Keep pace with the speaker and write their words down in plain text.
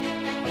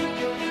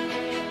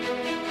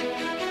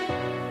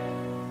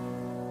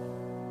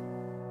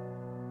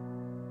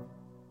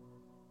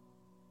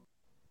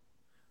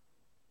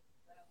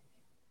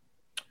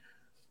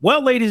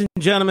Well, ladies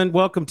and gentlemen,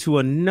 welcome to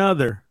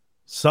another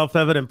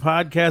Self-Evident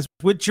podcast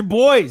with your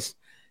boys.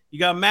 You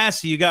got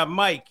Massey, you got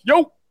Mike,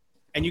 yo,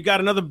 and you got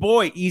another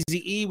boy,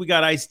 Easy E. We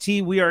got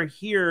Ice-T. We are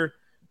here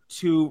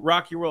to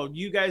rock your world.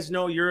 You guys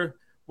know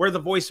we're the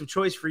voice of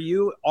choice for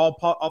you,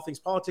 all things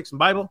politics and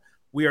Bible.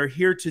 We are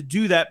here to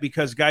do that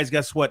because, guys,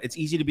 guess what? It's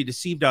easy to be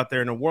deceived out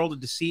there in a world of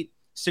deceit.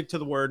 Stick to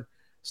the word,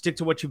 stick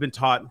to what you've been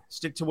taught,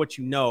 stick to what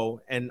you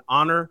know, and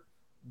honor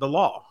the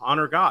law,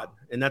 honor God.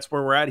 And that's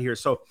where we're at here.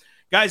 So,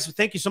 guys,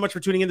 thank you so much for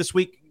tuning in this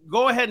week.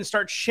 Go ahead and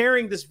start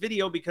sharing this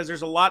video because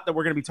there's a lot that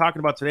we're going to be talking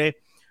about today.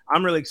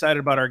 I'm really excited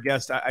about our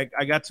guest.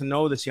 I got to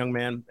know this young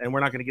man, and we're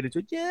not going to get into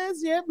it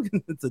just yet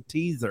because it's a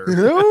teaser.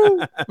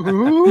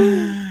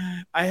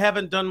 I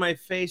haven't done my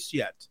face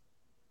yet.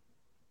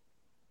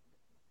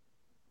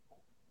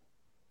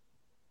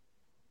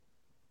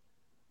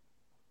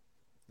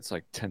 It's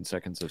like 10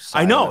 seconds of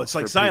silence. I know, it's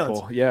like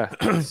silence. People. Yeah.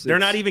 They're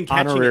not even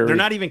catching it. They're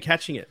not even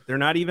catching it. They're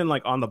not even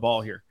like on the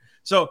ball here.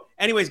 So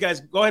anyways, guys,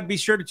 go ahead. Be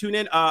sure to tune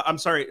in.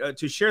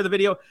 To share the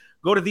video.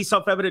 Go to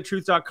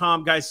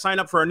theselfevidenttruth.com. Guys, sign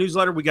up for our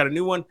newsletter. We got a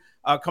new one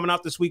coming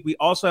out this week. We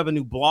also have a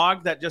new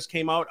blog that just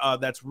came out.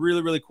 That's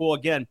really, really cool.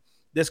 Again,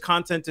 this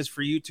content is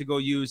for you to go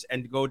use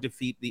and go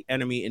defeat the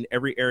enemy in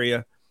every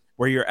area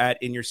where you're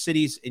at, in your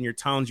cities, in your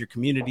towns, your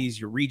communities,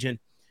 your region.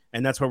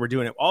 And that's why we're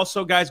doing it.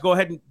 Also, guys, go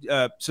ahead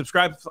and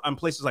subscribe on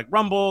places like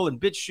Rumble and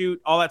BitChute,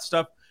 all that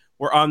stuff.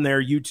 We're on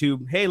there,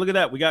 YouTube. Hey, look at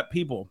that. We got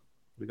people.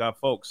 We got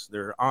folks.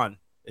 They're on.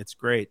 It's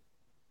great.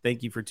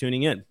 Thank you for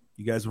tuning in.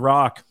 You guys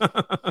rock.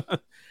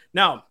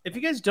 Now, if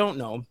you guys don't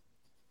know,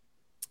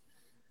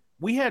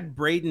 we had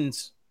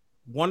Braden's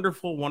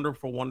wonderful,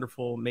 wonderful,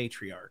 wonderful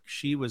matriarch.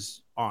 She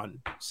was on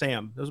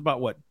Sam. It was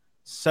about,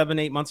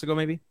 7-8 months ago,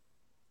 maybe?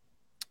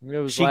 It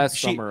was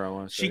last summer, I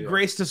want to say. She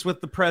graced us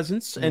with the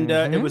presence, and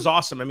it was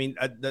awesome. I mean,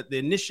 the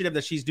initiative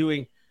that she's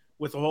doing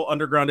with the whole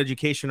underground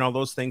education, all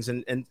those things,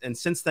 and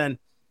since then,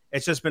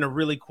 it's just been a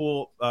really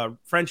cool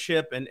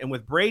friendship. And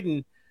with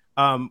Braden,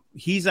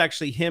 he's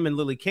actually, him and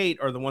Lily Kate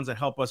are the ones that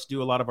help us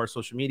do a lot of our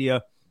social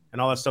media and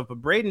all that stuff.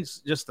 But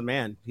Braden's just the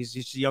man. He's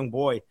just a young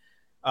boy.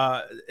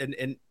 I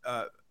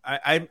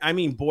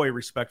mean boy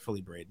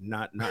respectfully, Braden,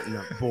 not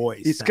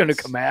boys. He's going to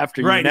come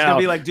after you right, now. He's going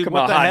to be like, dude,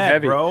 what the heck,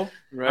 heavy, bro?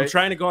 Right? I'm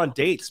trying to go on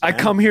dates, man. I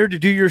come here to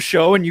do your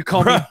show and you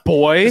call me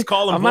boy? Just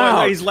call him I'm boy.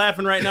 out. He's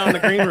laughing right now in the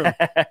green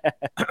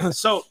room.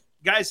 So,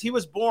 guys, he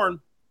was born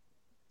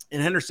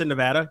in Henderson,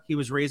 Nevada. He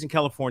was raised in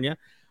California.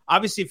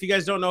 Obviously, if you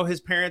guys don't know,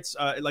 his parents,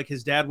 like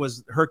his dad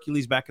was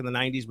Hercules back in the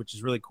 90s, which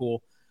is really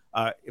cool.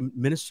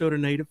 Minnesota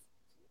native.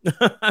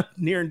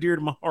 Near and dear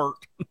to my heart.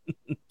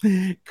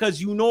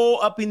 Because,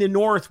 up in the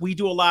north, we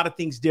do a lot of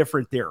things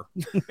different there.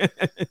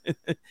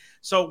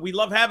 So we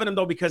love having him,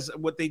 though, because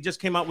what they just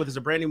came out with is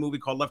a brand new movie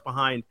called Left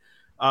Behind.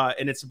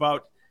 And it's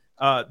about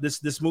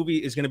this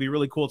movie is going to be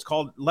really cool. It's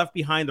called Left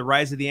Behind, The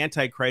Rise of the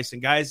Antichrist.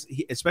 And guys,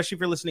 especially if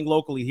you're listening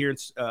locally here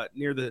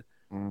near the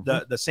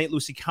St.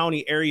 Lucie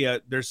County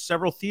area, there's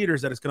several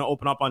theaters that it's going to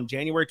open up on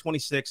January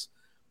 26th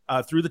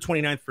through the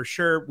 29th for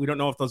sure. We don't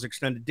know if those are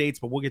extended dates,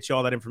 but we'll get you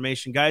all that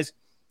information. Guys,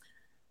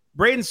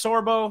 Braden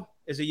Sorbo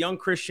is a young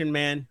Christian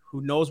man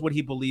who knows what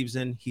he believes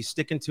in. He's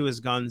sticking to his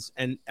guns.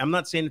 And I'm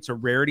not saying it's a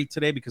rarity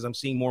today because I'm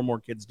seeing more and more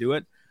kids do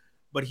it,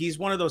 but he's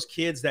one of those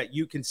kids that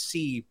you can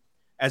see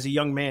as a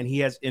young man, he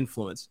has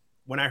influence.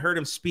 When I heard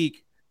him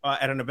speak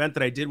at an event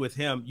that I did with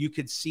him, you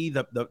could see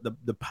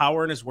the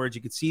power in his words.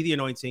 You could see the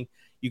anointing.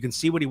 You can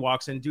see what he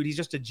walks in. Dude, he's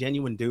just a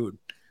genuine dude.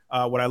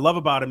 What I love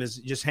about him is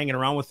just hanging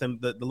around with him,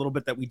 the little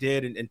bit that we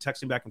did and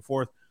texting back and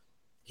forth.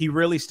 He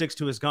really sticks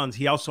to his guns.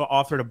 He also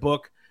authored a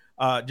book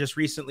just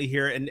recently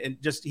here. And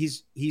just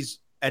he's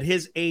at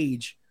his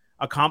age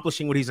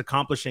accomplishing what he's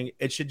accomplishing.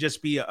 It should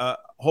just be,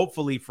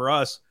 hopefully for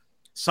us,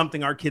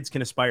 something our kids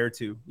can aspire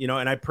to.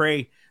 And I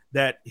pray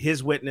that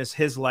his witness,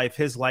 his life,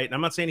 his light, and I'm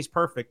not saying he's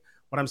perfect.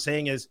 What I'm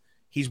saying is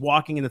he's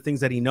walking in the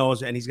things that he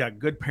knows, and he's got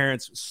good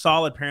parents,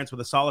 solid parents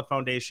with a solid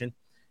foundation.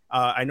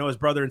 I know his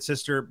brother and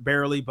sister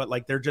barely, but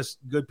like they're just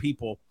good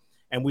people.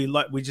 And we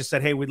just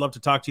said, hey, we'd love to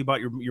talk to you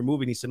about your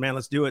movie. And he said, man,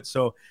 let's do it.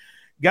 So,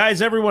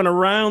 guys, everyone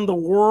around the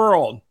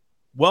world,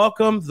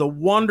 welcome the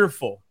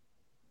wonderful,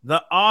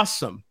 the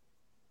awesome,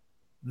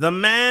 the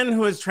man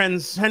who is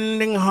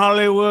transcending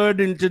Hollywood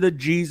into the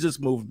Jesus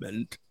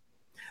movement.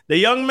 The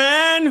young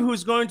man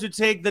who's going to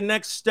take the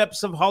next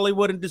steps of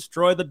Hollywood and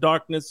destroy the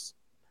darkness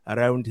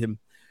around him.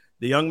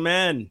 The young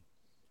man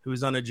who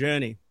is on a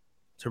journey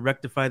to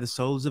rectify the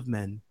souls of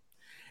men.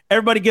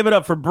 Everybody give it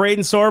up for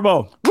Braden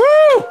Sorbo.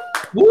 Woo!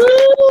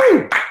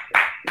 Woo!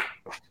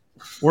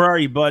 Where are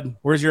you, bud?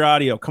 Where's your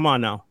audio? Come on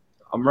now.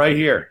 I'm right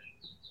here.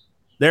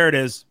 There it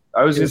is.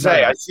 I was going to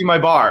say, I see my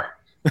bar.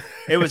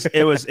 It was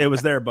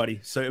there, buddy.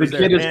 So the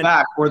kid is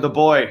back, or the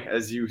boy,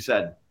 as you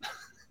said.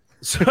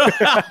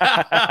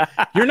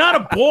 You're not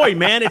a boy,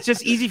 man. It's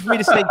just easy for me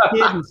to say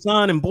kid and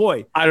son and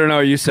boy. I don't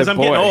know. You said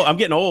boy. I'm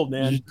getting old,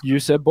 man.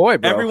 You said boy,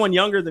 bro. Everyone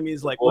younger than me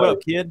is like, what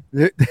up, kid?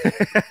 You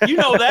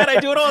know that.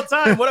 I do it all the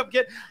time. What up,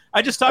 kid?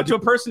 I just talked to a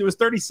person who was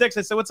 36.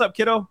 I said, what's up,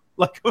 kiddo?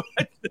 Like,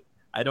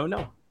 I don't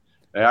know.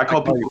 Hey, I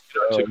call people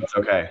kiddo too. It's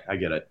okay. I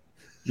get it.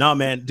 No,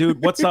 man,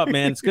 dude, what's up,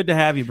 man? It's good to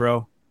have you,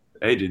 bro.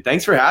 Hey, dude,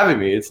 thanks for having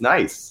me. It's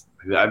nice.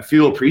 I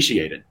feel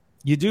appreciated.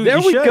 You do. There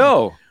you we should.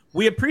 go.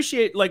 We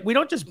appreciate, like, we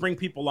don't just bring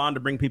people on to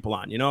bring people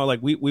on, you know,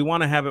 like we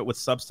want to have it with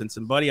substance.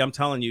 And buddy, I'm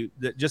telling you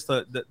that just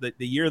the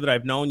year that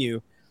I've known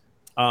you,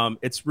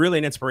 it's really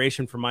an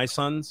inspiration for my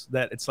sons,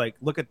 that it's like,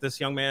 look at this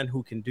young man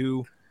who can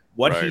do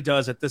what he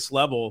does at this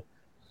level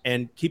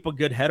and keep a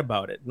good head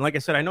about it. And like I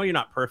said, I know you're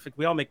not perfect.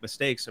 We all make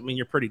mistakes. I mean,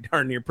 you're pretty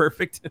darn near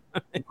perfect,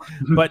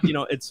 but you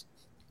know, it's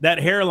that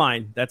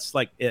hairline. That's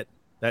like it,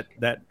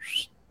 that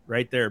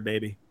right there,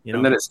 baby. You know,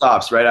 And then it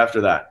stops right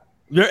after that.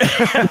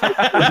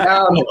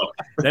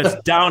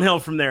 That's downhill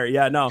from there.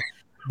 Yeah, no,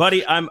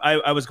 buddy,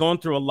 I was going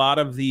through a lot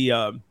of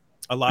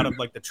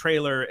like the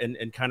trailer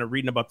and kind of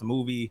reading about the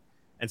movie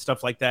and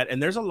stuff like that.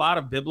 And there's a lot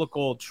of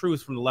biblical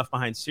truth from the Left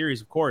Behind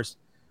series, of course,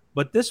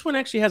 but this one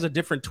actually has a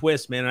different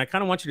twist, man. And I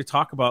kind of want you to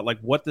talk about like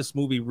what this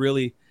movie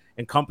really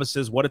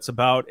encompasses, what it's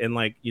about, and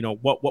like, you know,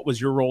 what was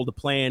your role to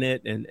play in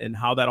it, and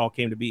how that all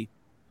came to be.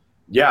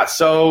 Yeah.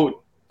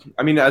 So,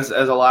 I mean, as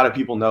a lot of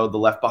people know, the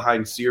Left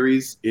Behind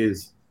series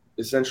is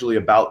essentially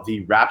about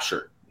the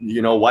rapture.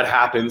 You know, what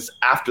happens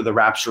after the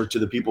rapture to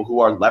the people who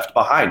are left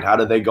behind? How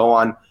do they go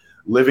on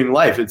living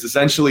life? It's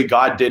essentially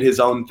God did his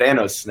own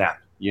Thanos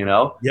snap, you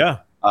know? Yeah.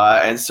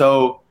 And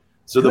so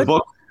the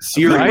book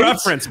series. Great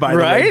reference, by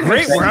the way.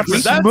 Great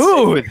reference.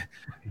 Smooth.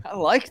 I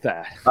like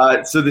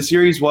that. So the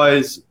series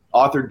was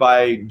authored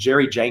by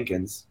Jerry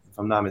Jenkins, if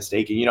I'm not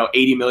mistaken. You know,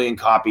 80 million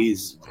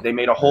copies. They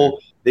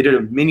did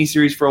a mini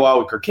series for a while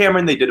with Kirk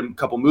Cameron. They did a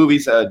couple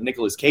movies.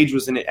 Nicolas Cage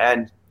was in it,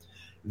 and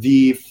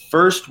the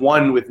first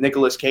one with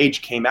Nicolas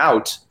Cage came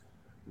out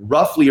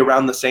roughly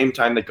around the same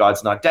time that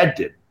God's Not Dead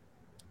did.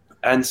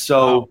 And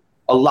so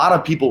a lot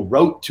of people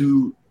wrote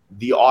to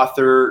the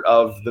author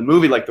of the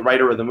movie, like the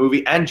writer of the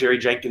movie, and Jerry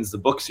Jenkins, the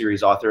book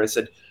series author, and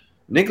said,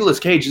 Nicolas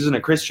Cage isn't a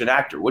Christian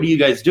actor. What are you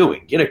guys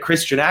doing? Get a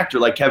Christian actor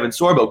like Kevin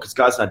Sorbo, because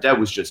God's Not Dead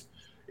was just,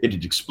 it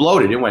had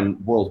exploded. It went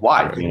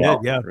worldwide. You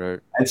know? Yeah. Right.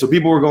 And so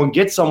people were going,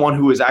 get someone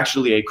who is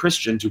actually a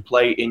Christian to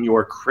play in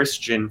your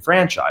Christian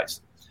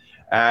franchise.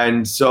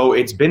 And so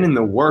it's been in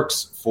the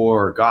works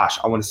for, gosh,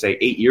 I want to say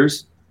 8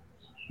 years,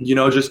 you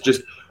know,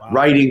 just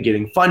writing,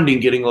 getting funding,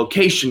 getting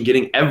location,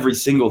 getting every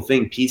single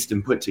thing pieced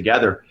and put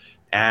together.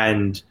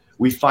 And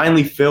we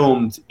finally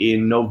filmed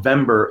in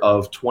November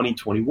of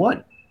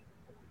 2021.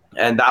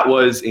 And that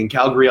was in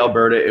Calgary,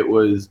 Alberta. It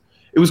was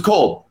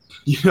cold,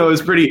 you know, it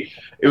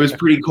was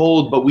pretty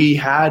cold, but we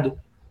had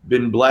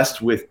been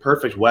blessed with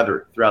perfect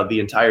weather throughout the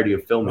entirety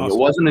of filming. Awesome.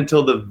 It wasn't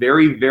until the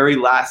very, very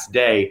last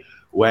day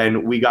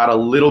when we got a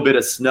little bit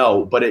of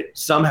snow, but it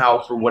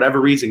somehow, for whatever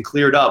reason,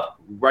 cleared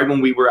up right when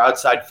we were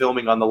outside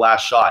filming on the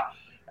last shot.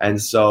 And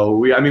so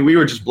we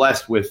were just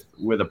blessed with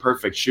a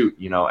perfect shoot,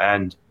 you know,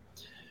 and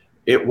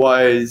it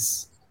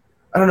was,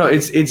 I don't know,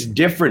 it's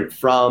different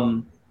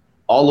from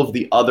all of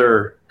the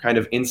other kind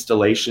of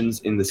installations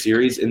in the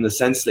series, in the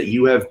sense that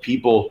you have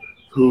people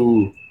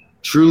who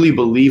truly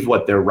believe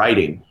what they're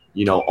writing,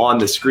 you know, on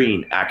the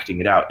screen,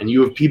 acting it out. And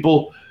you have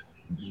people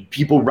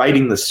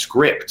writing the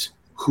script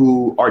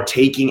who are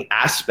taking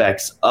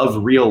aspects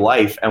of real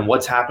life and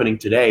what's happening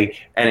today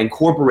and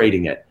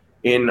incorporating it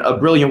in a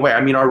brilliant way.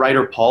 I mean, our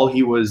writer, Paul,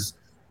 he's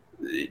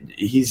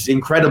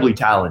incredibly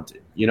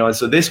talented, you know, and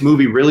so this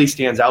movie really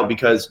stands out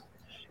because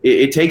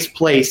it takes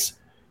place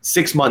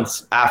 6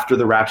 months after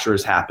the rapture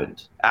has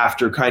happened,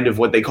 after kind of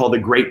what they call the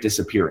Great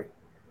Disappearing.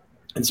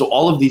 And so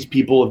all of these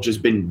people have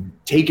just been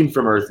taken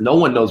from Earth. No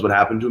one knows what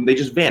happened to them. They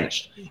just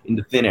vanished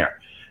into thin air.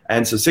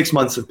 And so 6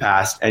 months have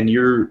passed, and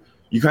you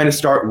kind of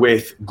start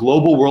with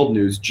Global World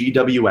News,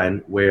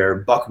 GWN, where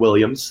Buck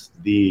Williams,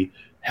 the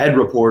head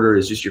reporter,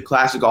 is just your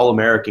classic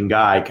all-American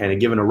guy kind of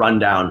giving a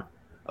rundown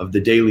of the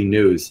daily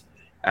news.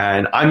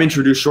 And I'm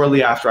introduced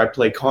shortly after. I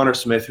play Connor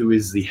Smith, who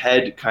is the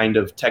head kind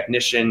of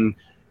technician,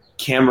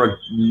 camera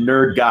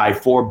nerd guy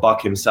for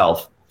Buck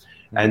himself.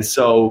 And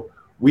so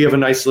we have a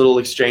nice little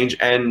exchange.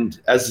 And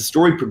as the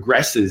story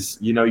progresses,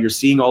 you know, you're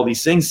seeing all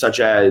these things such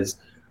as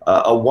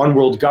a one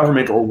world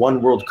government or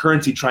one world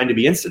currency trying to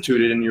be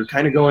instituted. And you're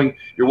kind of going,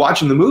 you're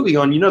watching the movie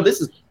going, you know,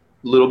 this is a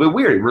little bit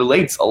weird. It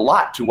relates a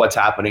lot to what's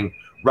happening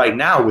right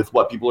now with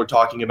what people are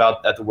talking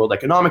about at the World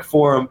Economic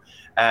Forum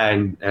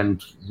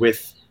and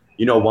with,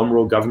 you know, one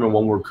world government,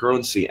 one world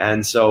currency.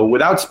 And so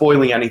without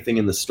spoiling anything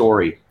in the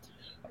story,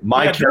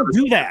 don't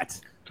do that.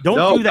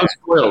 Don't do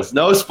that.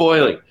 No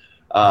spoiling.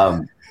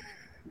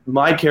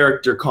 My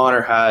character,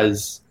 Connor,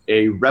 has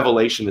a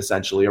revelation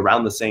essentially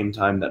around the same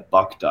time that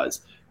Buck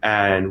does.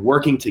 And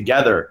working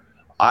together,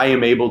 I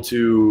am able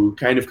to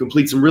kind of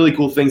complete some really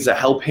cool things that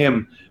help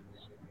him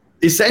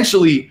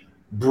essentially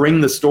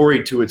bring the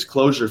story to its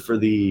closure for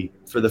the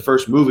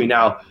first movie.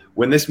 Now,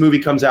 when this movie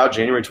comes out,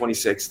 January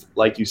 26th,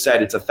 like you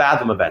said, it's a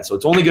Fathom event. So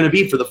it's only going to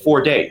be for the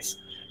 4 days.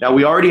 Now,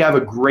 we already have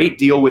a great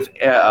deal with,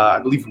 I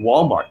believe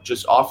Walmart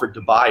just offered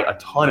to buy a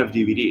ton of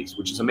DVDs,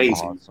 which is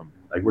amazing. Awesome.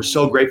 Like, we're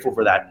so grateful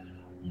for that.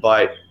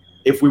 But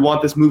if we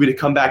want this movie to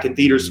come back in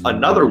theaters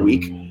another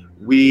week,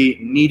 we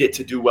need it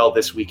to do well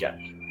this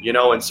weekend. you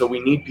know, and so we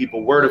need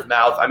people, word of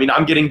mouth. I mean,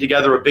 I'm getting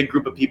together a big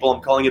group of people.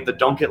 I'm calling it the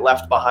Don't Get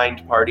Left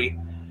Behind party.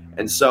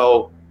 And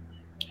so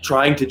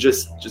trying to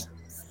just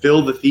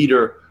fill the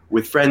theater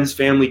with friends,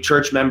 family,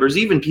 church members,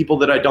 even people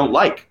that I don't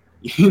like,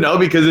 you know,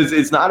 because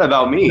it's not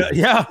about me.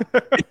 Yeah.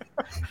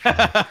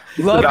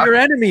 Love your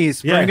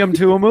enemies. Bring them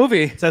to a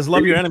movie. It says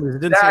love your enemies. It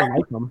didn't say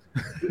like them.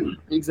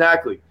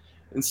 Exactly.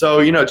 And so,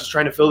 you know, just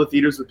trying to fill the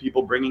theaters with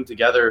people bringing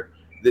together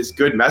this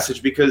good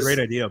message, because great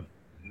idea.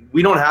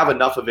 We don't have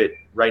enough of it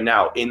right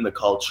now in the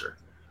culture.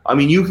 I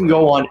mean, you can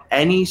go on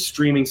any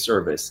streaming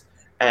service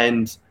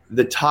and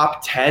the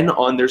top 10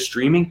 on their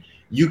streaming,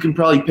 you can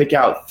probably pick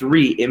out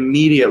 3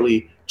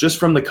 immediately just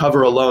from the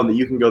cover alone that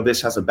you can go,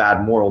 this has a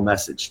bad moral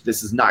message.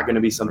 This is not going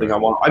to be something I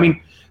want. I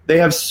mean, they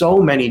have so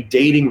many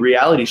dating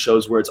reality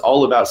shows where it's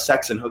all about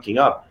sex and hooking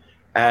up,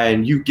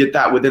 and you get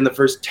that within the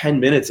first 10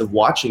 minutes of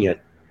watching it.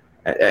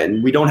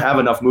 And we don't have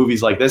enough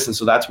movies like this, and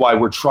so that's why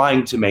we're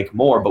trying to make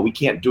more, but we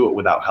can't do it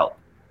without help.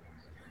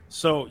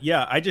 So,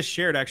 yeah, I just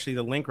shared actually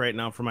the link right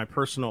now for my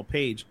personal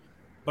page.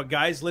 But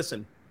guys,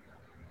 listen,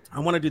 I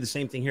want to do the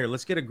same thing here.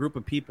 Let's get a group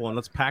of people and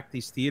let's pack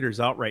these theaters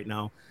out right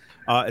now.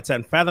 It's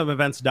at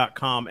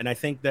fathomevents.com. And I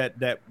think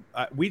that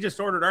we just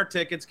ordered our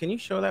tickets. Can you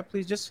show that,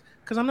 please? Just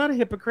because I'm not a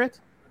hypocrite.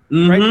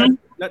 Mm-hmm.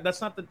 Right?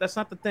 That's not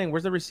the thing.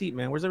 Where's the receipt,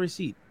 man? Where's the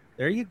receipt?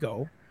 There you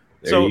go.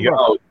 There you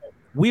go.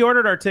 We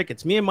ordered our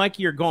tickets. Me and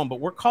Mikey are going,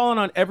 but we're calling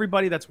on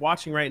everybody that's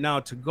watching right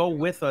now to go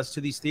with us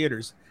to these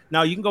theaters.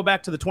 Now, you can go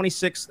back to the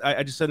 26th.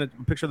 I just sent a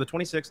picture of the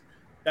 26th.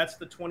 That's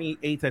the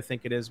 28th, I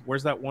think it is.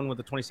 Where's that one with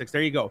the 26th?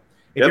 There you go.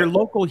 If you're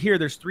local here,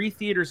 there's 3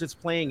 theaters it's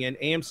playing in.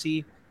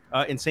 AMC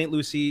in St.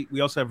 Lucie. We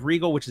also have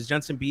Regal, which is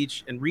Jensen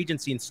Beach, and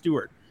Regency in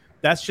Stewart.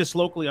 That's just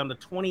locally. On the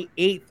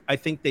 28th, I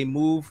think they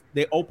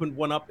opened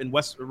one up in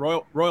West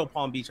Royal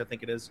Palm Beach, I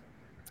think it is,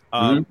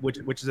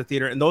 which is a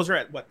theater. And those are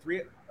at, what,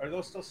 3? Are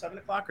those still 7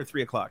 o'clock or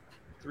 3 o'clock?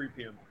 3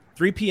 p.m.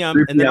 3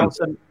 p.m. And then all of a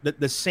sudden,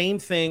 the same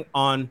thing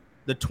on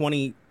the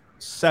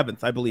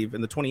 27th, I believe,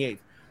 and the 28th.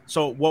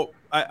 So,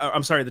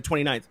 I'm sorry, the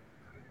 29th.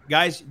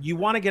 Guys, you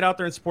want to get out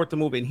there and support the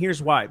movie, and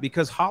here's why.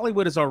 Because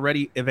Hollywood is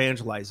already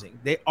evangelizing.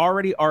 They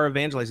already are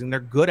evangelizing. They're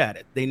good at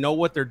it. They know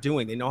what they're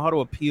doing. They know how to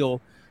appeal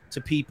to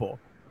people.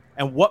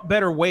 And what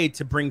better way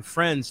to bring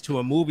friends to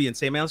a movie and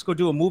say, man, let's go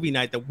do a movie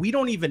night that we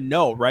don't even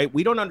know, right?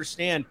 We don't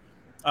understand.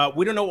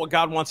 We don't know what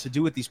God wants to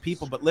do with these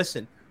people. But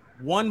listen,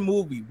 one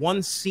movie,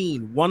 one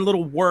scene, one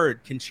little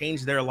word can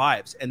change their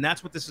lives. And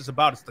that's what this is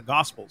about. It's the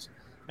Gospels.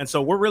 And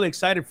so we're really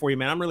excited for you,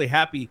 man. I'm really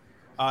happy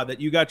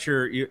that you got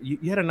you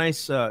had a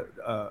nice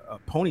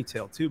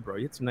ponytail too, bro.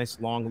 You had some nice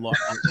long.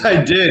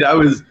 I did.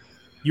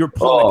 You were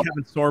pulling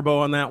Kevin Sorbo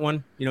on that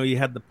one. You know, you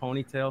had the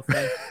ponytail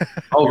thing.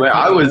 Oh man,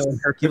 I was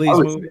Hercules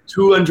movie.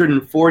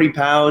 240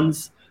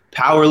 pounds,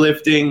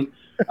 powerlifting.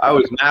 I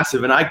was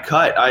massive, and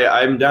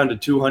I'm down to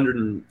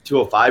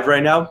 205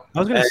 right now. I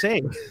was gonna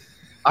say,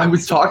 I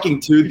was talking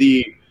to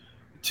the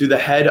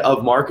head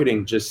of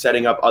marketing, just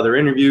setting up other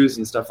interviews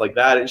and stuff like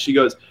that, and she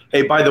goes,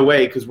 "Hey, by the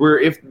way, because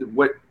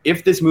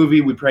if this movie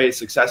we pray is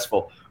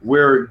successful,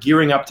 we're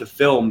gearing up to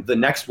film the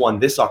next one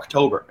this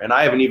October, and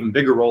I have an even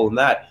bigger role in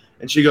that."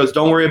 And she goes,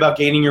 "Don't worry about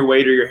gaining your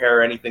weight or your hair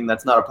or anything.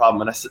 That's not a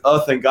problem." And I said, "Oh,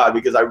 thank God,"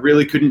 because I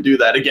really couldn't do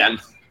that again.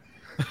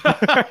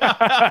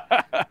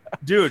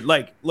 Dude,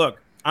 look,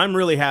 I'm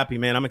really happy,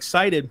 man. I'm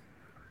excited.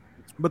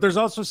 But there's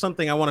also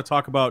something I want to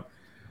talk about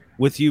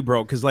with you,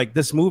 bro, because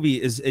this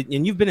movie is,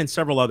 and you've been in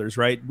several others,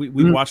 right?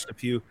 We watched a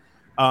few.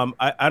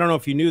 I don't know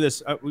if you knew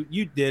this.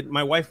 You did.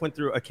 My wife went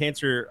through a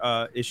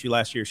cancer issue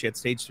last year. She had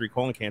stage 3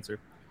 colon cancer.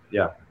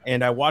 Yeah.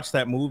 And I watched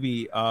that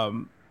movie.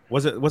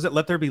 Was it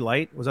Let There Be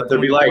Light? Was that Let There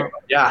Be Light?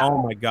 Yeah.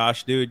 Oh my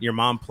gosh, dude! Your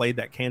mom played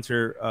that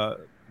cancer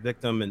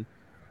victim, and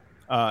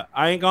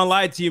I ain't gonna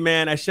lie to you,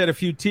 man. I shed a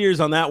few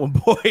tears on that one,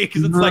 boy,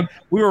 because it's like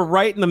we were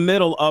right in the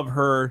middle of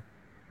her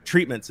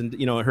treatments and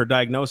her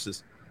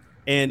diagnosis.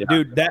 And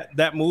dude,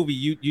 that movie,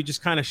 you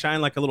just kind of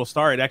shine like a little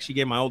star. It actually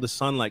gave my oldest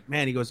son, like,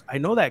 man, he goes, I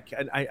know that.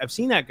 I've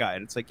seen that guy,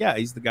 and it's like, yeah,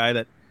 he's the guy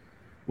that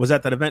was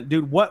at that event,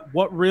 dude.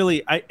 What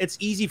really? It's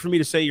easy for me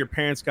to say your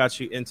parents got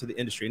you into the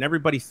industry, and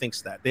everybody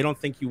thinks that. They don't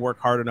think you work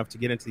hard enough to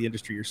get into the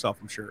industry yourself.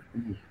 I'm sure,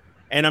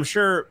 and I'm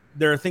sure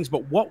there are things.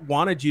 But what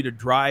wanted you to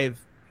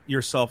drive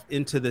yourself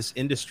into this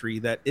industry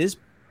that is,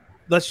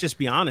 let's just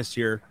be honest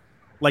here,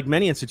 like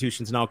many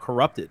institutions now,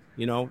 corrupted.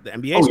 The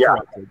NBA is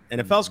corrupted,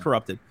 NFL's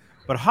corrupted.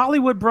 But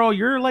Hollywood, bro,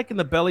 you're like in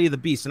the belly of the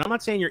beast. And I'm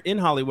not saying you're in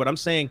Hollywood. I'm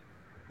saying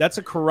that's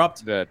a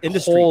corrupt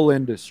industry. Whole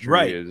industry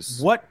right. is.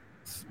 What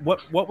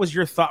was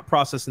your thought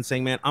process in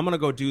saying, man, I'm going to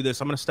go do this.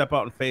 I'm going to step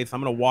out in faith.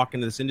 I'm going to walk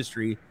into this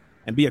industry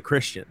and be a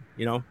Christian,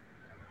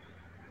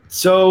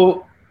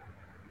 So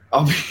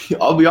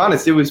I'll be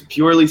honest. It was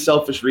purely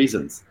selfish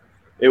reasons.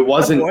 It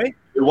wasn't like,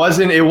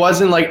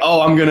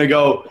 oh, I'm going to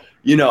go,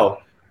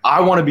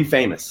 I want to be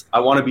famous.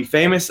 I want to be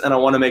famous and I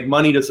want to make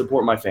money to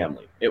support my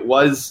family. It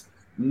was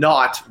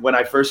not when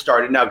I first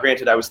started. Now,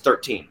 granted, I was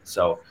 13.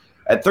 So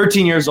at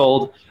 13 years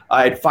old,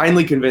 I had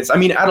finally convinced. I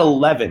mean, at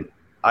 11,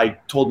 I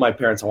told my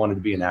parents I wanted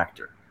to be an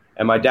actor.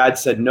 And my dad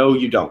said, no,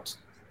 you don't.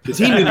 Because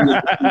he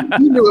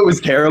knew it was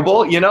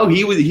terrible.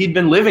 He'd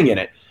been living in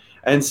it.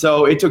 And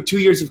so it took 2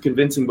 years of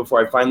convincing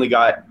before I finally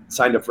got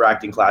signed up for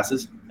acting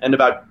classes. And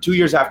about 2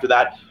 years after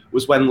that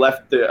was when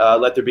Let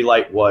There Be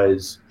Light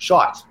was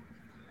shot.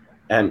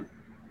 And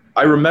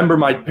I remember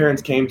my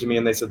parents came to me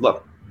and they said,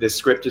 look, this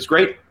script is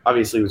great.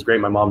 Obviously, it was great.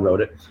 My mom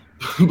wrote it.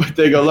 But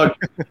they go, look,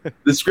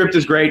 the script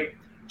is great.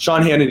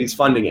 Sean Hannity's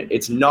funding it.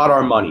 It's not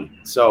our money.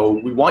 So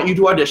we want you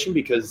to audition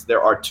because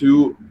there are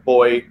 2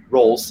 boy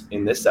roles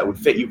in this that would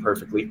fit you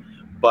perfectly.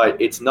 But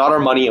it's not our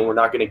money, and we're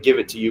not going to give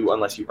it to you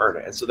unless you earn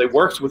it. And so they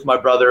worked with my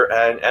brother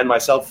and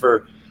myself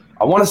for,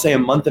 I want to say,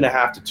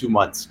 1.5 to 2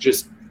 months,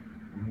 just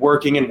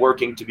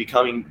working to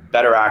becoming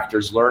better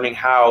actors, learning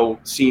how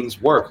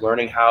scenes work,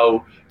 learning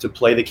how to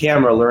play the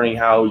camera, learning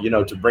how,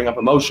 to bring up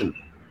emotion.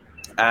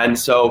 And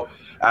so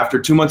after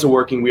 2 months of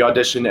working, we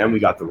auditioned and we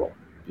got the role.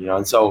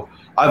 And so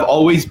I've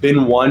always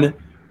been one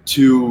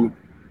to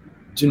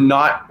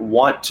not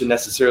want to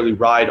necessarily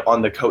ride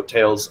on the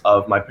coattails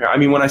of my parents. I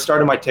mean, when I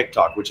started my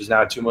TikTok, which is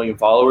now at 2 million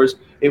followers,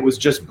 it was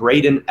just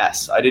Braden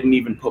S. I didn't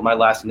even put my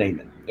last name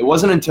in. It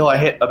wasn't until I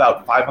hit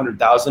about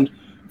 500,000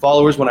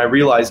 followers when I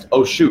realized,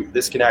 oh shoot,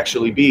 this can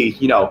actually be,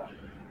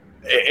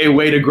 a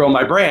way to grow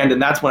my brand.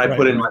 And that's when I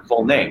put in my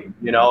full name,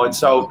 And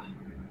so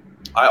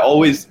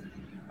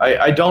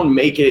I don't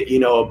make it,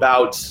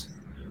 about,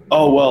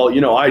 oh,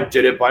 well, I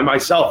did it by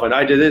myself and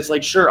I did this.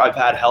 Like, sure, I've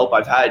had help.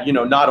 I've had,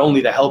 not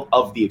only the help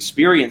of the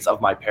experience of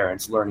my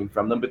parents learning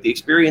from them, but the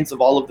experience of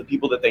all of the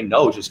people that they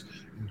know, just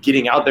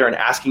getting out there and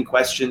asking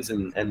questions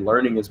and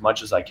learning as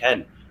much as I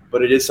can.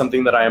 But it is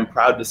something that I am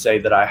proud to say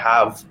that I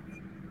have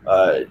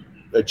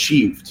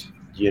achieved,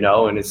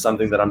 and it's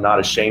something that I'm not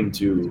ashamed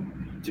to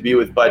be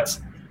with. But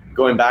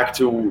going back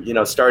to,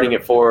 starting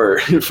it for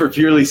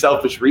purely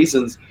selfish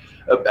reasons,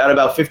 at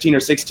about 15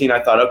 or 16, I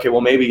thought, okay, well,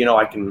 maybe,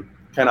 I can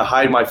kind of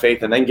hide my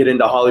faith and then get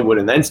into Hollywood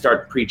and then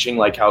start preaching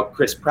like how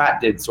Chris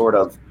Pratt did, sort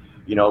of,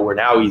 where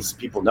now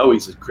people know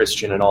he's a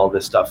Christian and all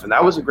this stuff. And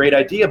that was a great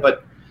idea.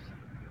 But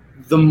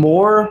the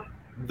more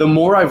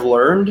I've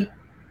learned,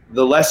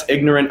 the less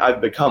ignorant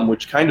I've become,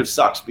 which kind of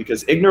sucks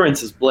because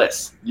ignorance is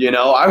bliss.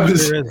 I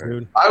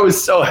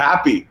was so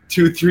happy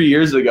 2-3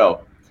 years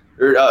ago,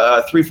 or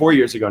 3-4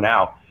 years ago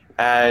now.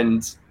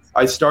 And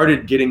I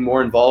started getting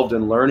more involved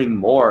and learning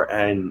more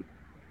and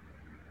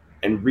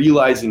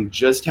realizing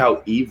just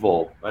how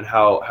evil and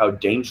how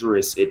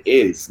dangerous it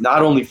is,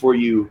 not only for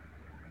you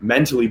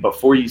mentally, but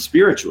for you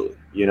spiritually,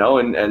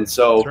 and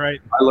so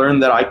I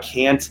learned that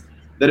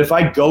that if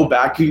I go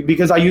back,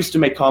 because I used to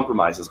make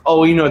compromises.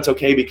 Oh, it's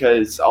okay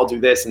because I'll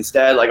do this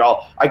instead. Like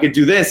I could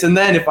do this. And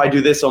then if I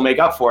do this, I'll make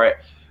up for it.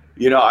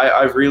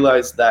 I've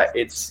realized that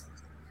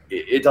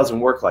it doesn't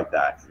work like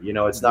that.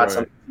 It's not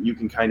something you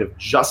can kind of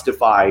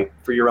justify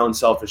for your own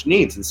selfish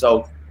needs. And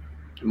so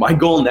my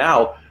goal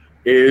now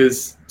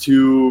is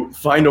to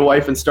find a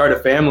wife and start a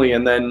family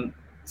and then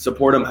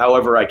support them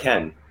however I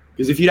can.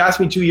 Because if you'd asked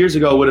me 2 years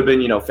ago, it would have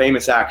been,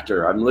 famous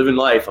actor. I'm living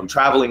life. I'm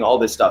traveling, all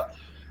this stuff.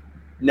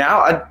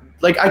 Now,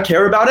 I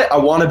care about it. I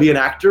want to be an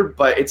actor,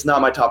 but it's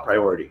not my top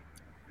priority.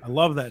 I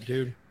love that,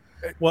 dude.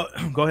 Well,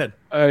 go ahead.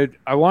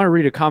 I want to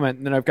read a comment,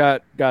 and then I've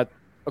got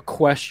a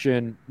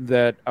question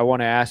that I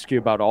want to ask you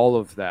about all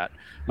of that.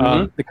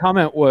 Mm-hmm. The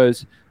comment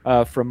was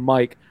from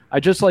Mike.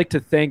 I'd just like to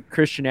thank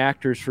Christian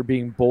actors for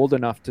being bold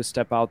enough to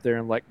step out there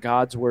and let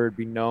God's word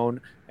be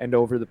known. And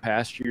over the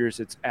past years,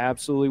 it's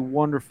absolutely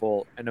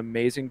wonderful and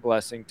amazing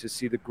blessing to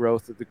see the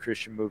growth of the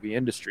Christian movie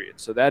industry. And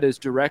so that is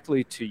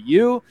directly to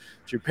you,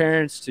 to your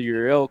parents, to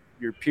your ilk,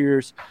 your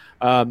peers.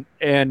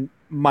 And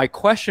my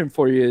question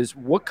for you is,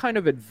 what kind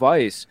of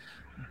advice,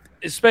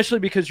 especially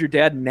because your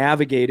dad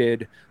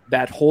navigated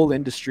that whole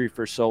industry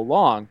for so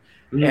long,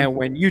 and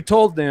when you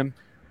told them,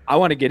 I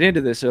want to get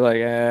into this, they're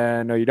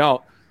like, no, you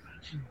don't.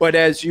 But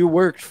as you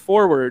worked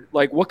forward,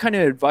 what kind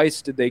of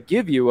advice did they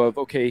give you of,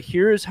 okay,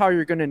 here's how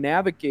you're going to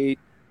navigate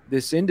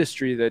this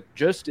industry that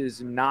just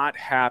is not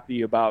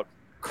happy about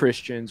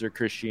Christians or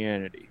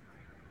Christianity?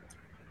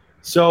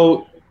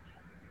 So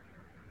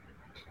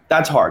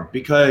that's hard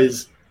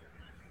because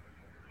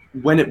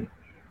when it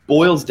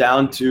boils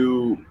down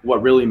to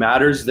what really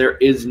matters, there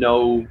is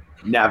no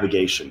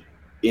navigation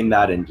in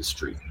that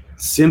industry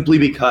simply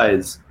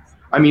because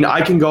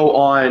I can go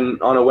on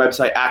a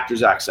website,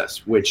 Actors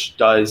Access, which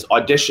does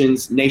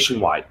auditions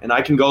nationwide, and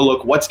I can go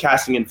look what's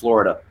casting in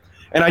Florida.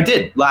 And I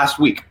did last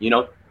week,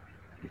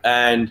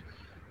 and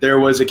there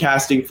was a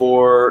casting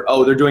for,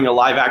 they're doing a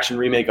live action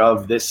remake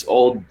of this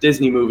old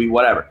Disney movie,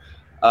 whatever.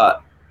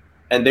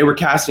 And they were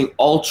casting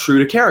all true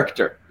to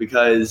character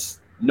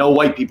because no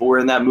white people were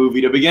in that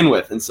movie to begin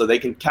with. And so they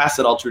can cast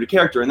it all true to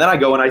character. And then I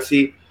go and I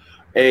see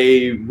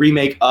a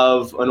remake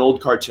of an old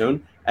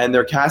cartoon, and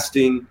they're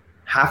casting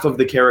half of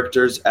the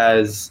characters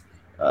as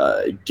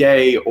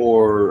gay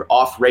or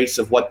off race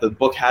of what the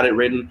book had it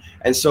written.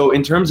 And so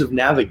in terms of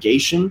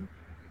navigation,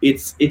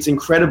 it's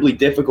incredibly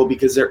difficult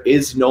because there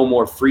is no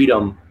more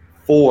freedom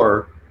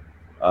for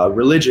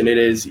religion. It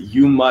is,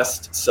 you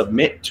must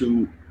submit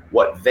to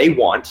what they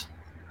want,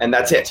 and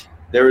that's it.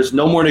 There is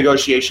no more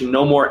negotiation,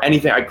 no more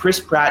anything. Chris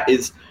Pratt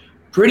is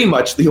pretty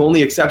much the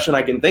only exception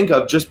I can think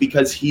of, just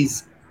because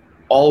he's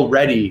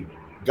already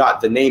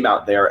got the name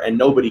out there, and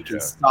nobody can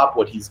stop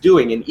what he's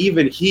doing. And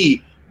even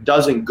he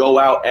doesn't go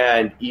out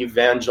and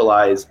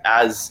evangelize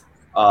as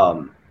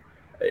a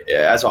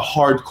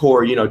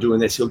hardcore, doing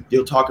this.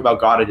 He'll talk about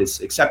God at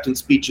his acceptance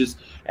speeches,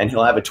 and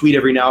he'll have a tweet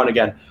every now and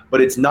again.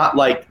 But it's not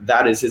like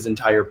that is his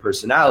entire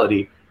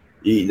personality.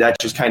 That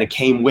just kind of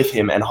came with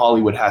him, and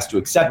Hollywood has to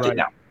accept it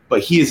now.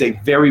 But he is a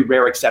very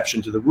rare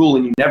exception to the rule,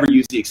 and you never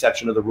use the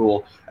exception of the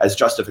rule as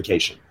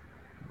justification.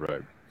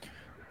 Right.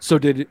 So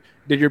did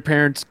your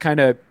parents kind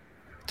of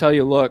tell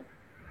you, look,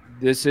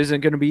 this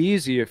isn't going to be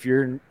easy if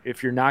you're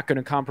not going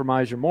to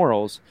compromise your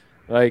morals?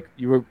 Like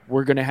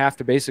we're going to have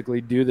to basically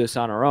do this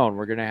on our own.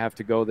 We're going to have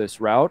to go this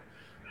route.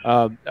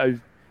 I'm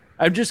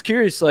just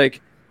curious,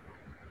 like,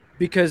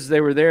 because they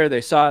were there,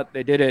 they saw it,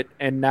 they did it,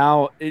 and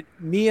now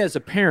me as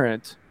a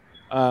parent,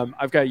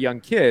 I've got young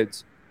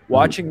kids.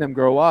 Watching them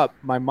grow up,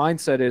 my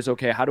mindset is,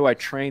 okay, how do I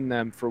train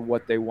them for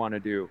what they want to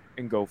do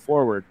and go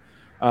forward?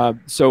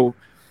 So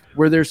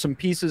were there some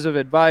pieces of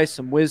advice,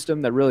 some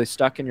wisdom that really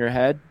stuck in your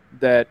head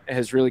that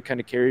has really kind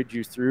of carried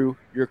you through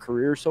your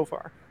career so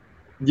far?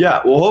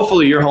 Yeah, well,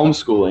 hopefully you're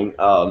homeschooling.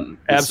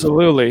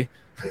 Absolutely.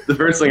 The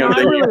first thing I'm I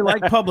thinking. really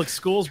like public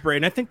schools,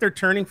 Braden. I think they're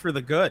turning for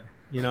the good,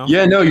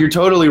 Yeah, no, you're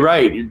totally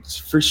right.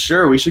 For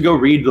sure. We should go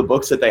read the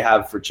books that they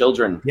have for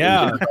children.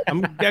 Yeah,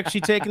 I'm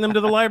actually taking them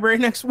to the library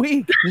next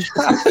week.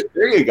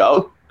 There you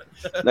go.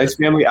 Nice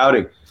family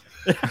outing.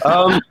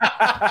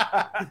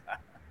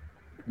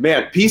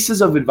 Man,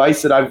 pieces of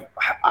advice that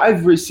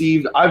I've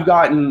received, I've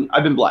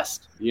been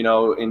blessed,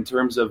 in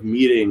terms of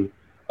meeting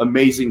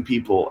amazing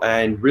people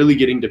and really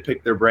getting to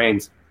pick their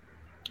brains.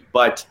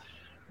 But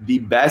the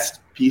best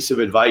piece of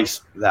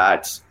advice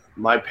that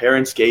my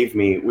parents gave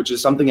me, which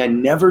is something I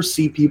never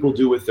see people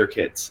do with their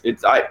kids.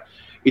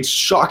 It's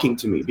shocking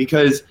to me,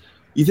 because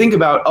you think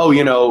about,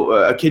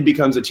 a kid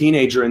becomes a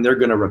teenager and they're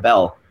going to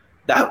rebel.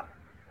 That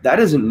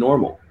isn't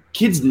normal.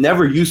 Kids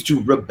never used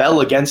to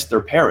rebel against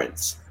their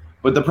parents.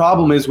 But the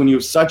problem is when you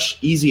have such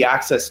easy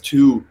access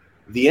to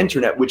the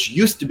internet, which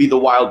used to be the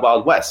wild,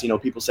 wild west.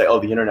 People say,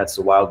 the internet's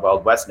the wild,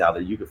 wild west now,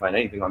 that you can find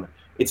anything on there.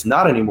 It's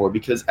not anymore,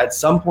 because at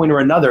some point or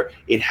another,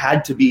 it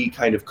had to be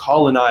kind of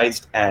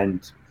colonized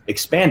and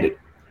expanded.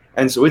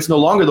 And so it's no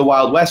longer the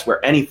Wild West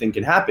where anything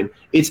can happen.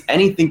 It's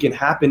anything can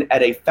happen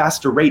at a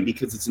faster rate,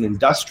 because it's an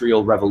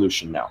industrial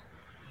revolution now.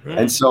 Right.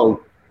 And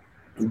so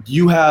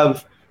you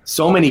have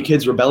so many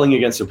kids rebelling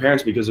against their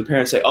parents because their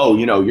parents say,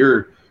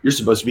 you're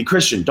supposed to be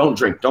Christian. Don't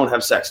drink, don't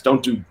have sex,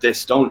 don't do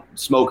this, don't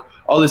smoke,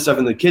 all this stuff.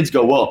 And the kids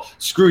go, well,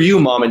 screw you,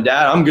 mom and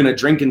dad. I'm going to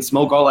drink and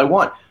smoke all I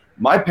want.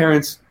 My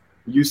parents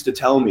used to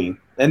tell me,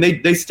 and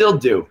they still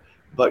do,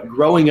 but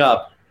growing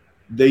up,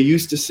 they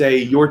used to say,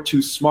 you're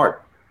too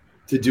smart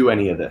to do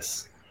any of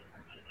this.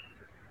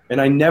 And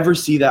I never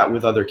see that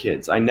with other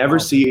kids. I never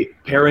see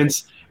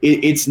parents.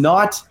 It's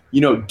not,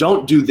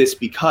 don't do this,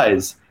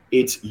 because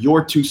it's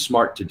you're too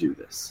smart to do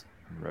this.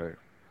 Right.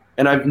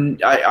 And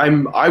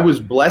I was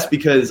blessed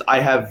because I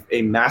have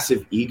a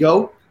massive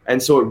ego,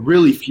 and so it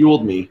really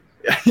fueled me.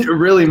 It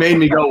really made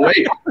me go,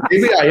 wait,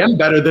 maybe I am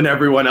better than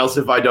everyone else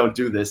if I don't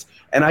do this.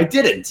 And I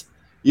didn't,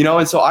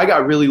 and so I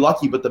got really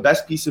lucky. But the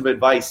best piece of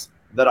advice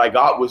that I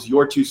got was,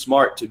 you're too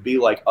smart to be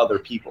like other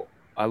people.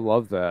 I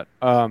love that.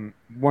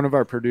 One of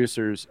our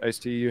producers,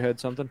 Ice-T, you had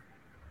something?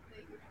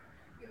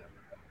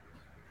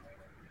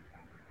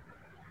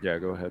 Yeah,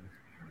 go ahead.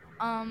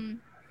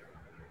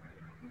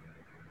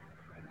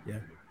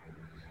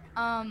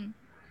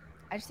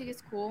 I just think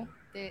it's cool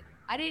that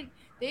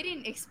they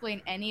didn't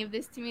explain any of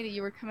this to me, that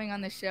you were coming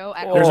on the show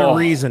at There's all. a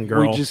reason,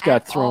 girl. We just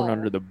got thrown all.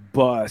 under the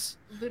bus.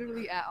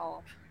 Literally at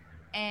all.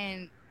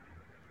 And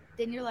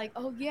then you're like,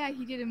 oh yeah,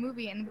 he did a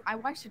movie, and I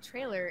watched a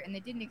trailer, and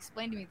they didn't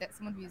explain to me that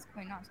someone was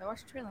playing on. So I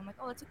watched the trailer, I'm like,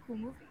 oh, that's a cool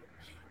movie.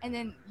 And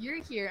then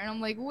you're here, and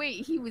I'm like,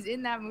 wait, he was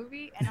in that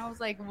movie? And I was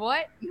like,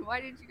 what?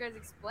 Why didn't you guys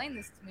explain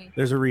this to me?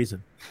 There's a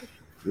reason.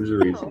 There's a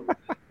reason.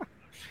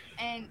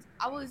 And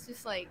I was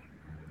just like,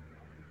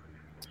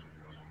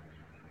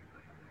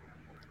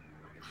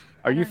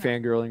 Are you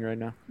fangirling right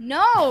now?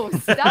 no,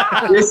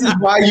 stop. This is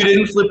why you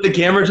didn't flip the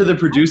camera to the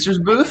producer's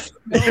booth?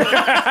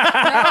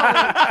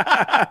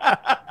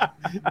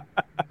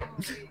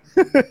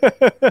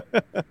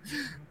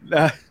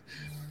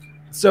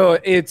 So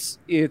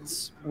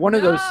it's one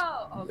of those.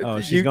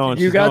 Oh, she's going.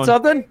 You She's got going.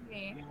 something?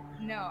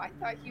 No, I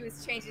thought he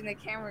was changing the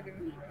camera to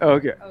me.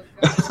 Okay.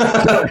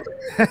 Oh,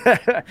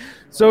 God.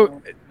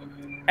 So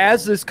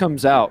as this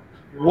comes out,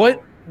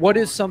 what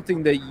is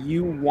something that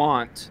you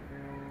want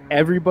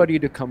everybody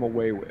to come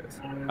away with?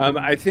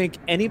 I think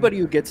anybody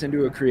who gets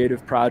into a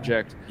creative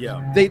project,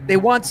 they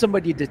want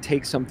somebody to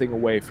take something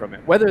away from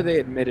it, whether they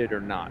admit it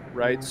or not,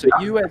 right? So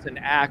you as an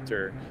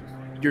actor,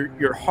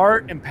 your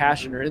heart and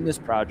passion are in this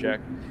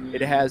project. It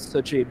has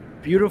such a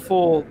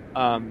beautiful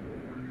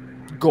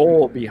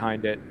goal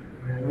behind it.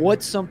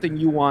 What's something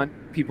you want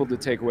people to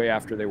take away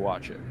after they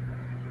watch it?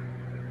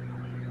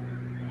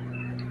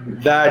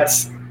 That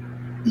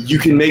you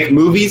can make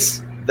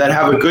movies that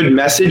have a good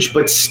message,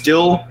 but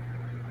still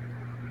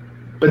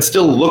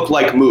look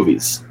like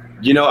movies.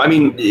 You know, I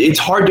mean, it's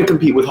hard to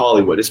compete with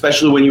Hollywood,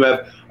 especially when you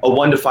have a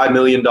 $1 to $5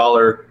 million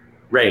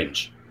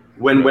range.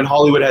 When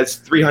Hollywood has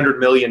 300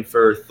 million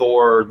for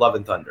Thor: Love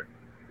and Thunder,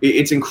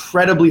 it's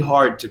incredibly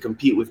hard to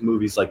compete with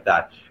movies like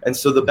that. And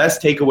so the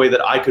best takeaway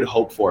that I could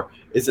hope for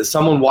is that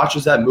someone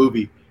watches that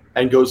movie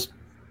and goes,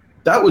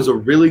 "That was a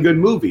really good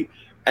movie,"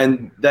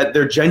 and that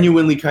they're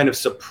genuinely kind of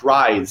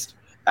surprised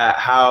at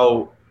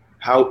how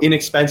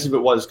inexpensive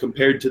it was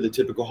compared to the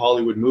typical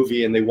Hollywood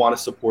movie, and they want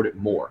to support it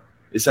more.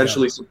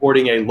 Essentially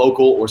supporting a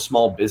local or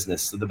small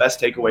business. So the best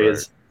takeaway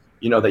is,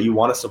 you know, that you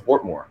want to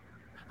support more.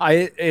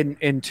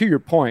 And to your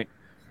point,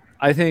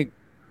 I think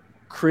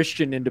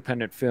Christian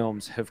independent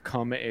films have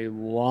come a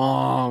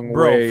long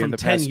way from in the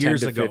 10 past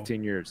years 10 to ago.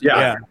 15 years.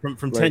 Yeah,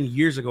 from 10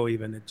 years ago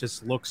even. It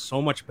just looks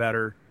so much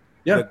better.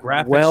 Yeah. The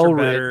graphics Well are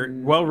better.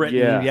 written, Well written.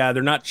 yeah. Yeah,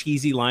 they're not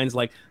cheesy lines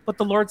like, but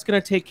the Lord's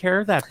going to take care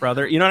of that,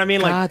 brother. You know what I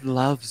mean? Like, God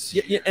loves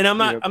you. and I'm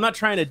not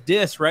trying to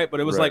diss, right? But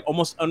it was Right. like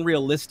almost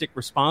unrealistic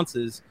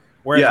responses.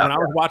 Whereas when I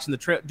was watching the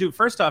trip, dude,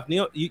 first off,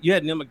 Neil, you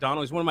had Neil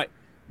McDonough. He's one of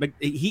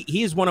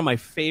he is one of my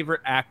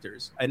favorite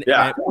actors. And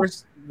I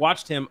first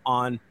watched him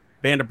on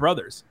Band of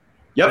Brothers.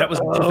 Yep. That was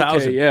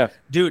 2000. Okay, yeah.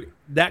 Dude,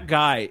 that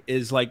guy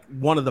is like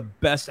one of the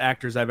best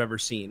actors I've ever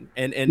seen.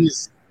 And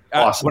He's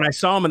awesome. when I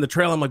saw him in the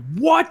trailer, I'm like,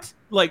 what?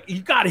 Like,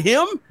 you got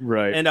him?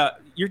 Right. And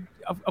you're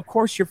of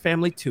course your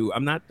family too.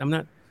 I'm not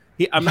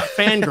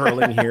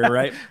fangirling here,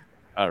 right?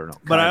 I don't know.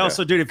 But I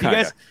also, dude, if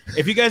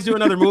you guys do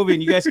another movie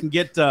and you guys can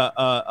get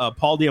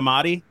Paul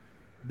Giamatti,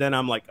 then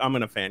I'm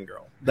gonna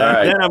fangirl.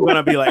 Then I'm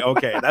gonna be like,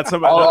 okay, that's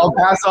about. I'll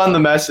pass on the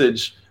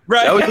message.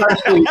 Right. That was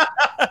actually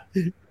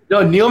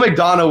Neil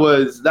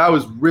McDonough that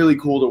was really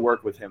cool to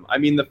work with him. I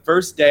mean, the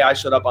first day I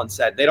showed up on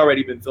set, they'd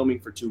already been filming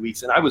for 2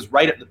 weeks, and I was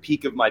right at the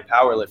peak of my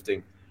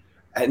powerlifting.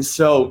 And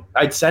so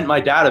I'd sent my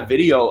dad a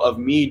video of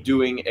me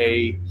doing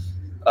a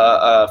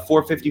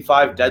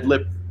 455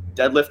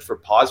 deadlift for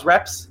pause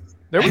reps.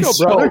 There we go,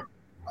 brother.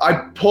 I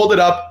pulled it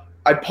up.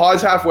 I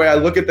pause halfway. I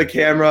look at the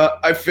camera.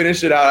 I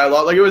finish it out.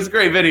 It was a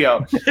great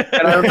video.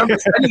 And I remember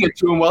sending it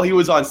to him while he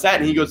was on set,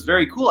 and he goes,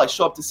 "Very cool." I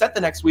show up to set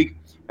the next week,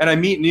 and I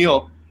meet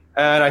Neil,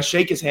 and I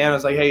shake his hand. I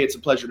was like, "Hey, it's a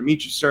pleasure to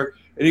meet you, sir."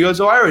 And he goes,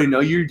 "Oh, I already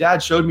know. Your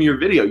dad showed me your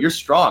video. You're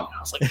strong." I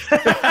was like,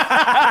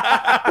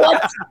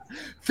 "What?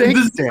 Thanks,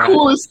 This is the Dad.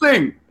 coolest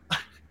thing."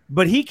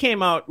 But he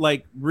came out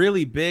like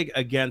really big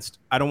against,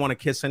 I don't want to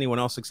kiss anyone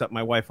else except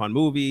my wife on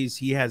movies.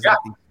 He has like,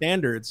 these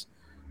standards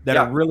that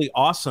are really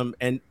awesome,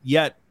 and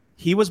yet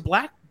he was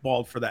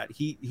blackballed for that.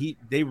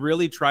 They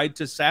really tried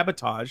to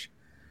sabotage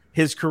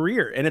his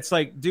career, and it's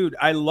like, dude,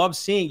 I love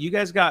seeing you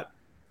guys got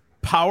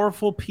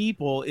powerful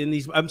people in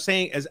these. I'm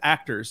saying as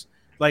actors,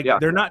 like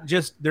they're not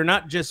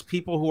just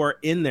people who are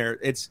in there.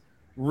 It's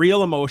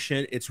real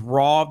emotion. It's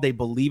raw. They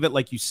believe it,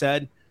 like you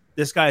said.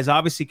 This guy is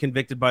obviously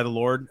convicted by the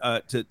Lord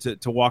to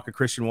walk a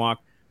Christian walk.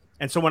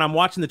 And so when I'm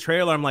watching the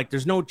trailer, I'm like,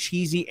 there's no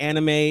cheesy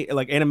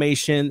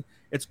animation.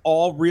 It's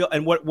all real.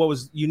 And what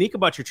was unique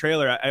about your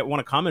trailer, I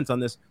want to comment on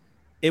this.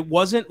 It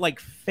wasn't like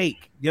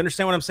fake. You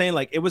understand what I'm saying?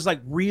 Like, it was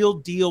like real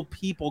deal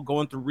people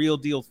going through real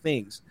deal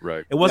things.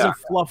 Right. It wasn't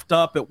fluffed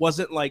up. It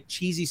wasn't like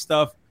cheesy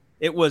stuff.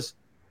 It was,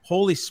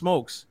 holy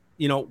smokes,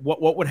 you know,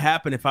 what would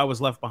happen if I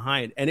was left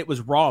behind? And it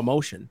was raw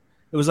emotion.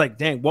 It was like,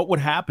 dang, what would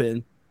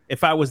happen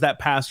if I was that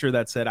pastor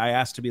that said, I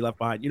asked to be left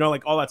behind? You know,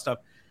 like all that stuff.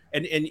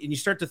 And you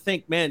start to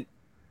think, man,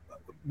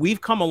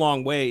 we've come a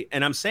long way.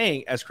 And I'm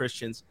saying, as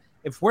Christians,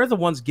 if we're the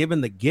ones given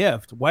the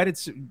gift,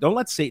 don't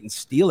let Satan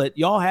steal it.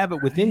 Y'all have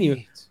it within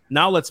you.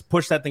 Now let's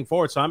push that thing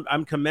forward. So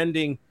I'm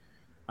commending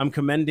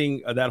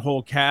that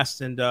whole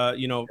cast, and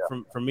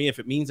from me, if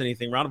it means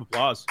anything, round of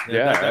applause.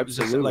 Yeah, that was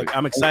just, absolutely. like,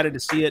 I'm excited to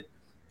see it.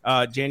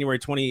 January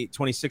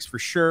 2026 for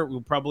sure.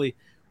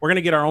 We're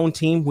gonna get our own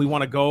team. We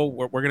want to go.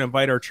 We're gonna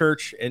invite our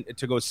church and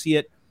to go see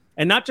it,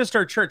 and not just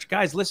our church,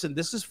 guys. Listen,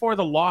 this is for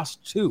the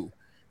lost too.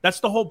 That's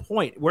the whole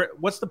point.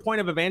 What's the point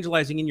of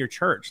evangelizing in your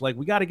church? Like,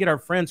 we got to get our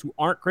friends who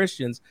aren't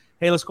Christians.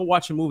 Hey, let's go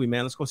watch a movie,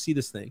 man. Let's go see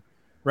this thing,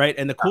 right?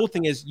 And the cool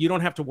thing is, you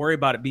don't have to worry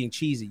about it being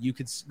cheesy. You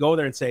could go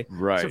there and say,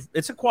 right,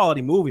 it's a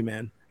quality movie,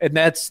 man. And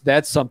that's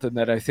something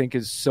that I think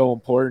is so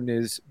important.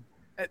 Is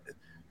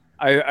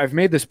I've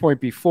made this point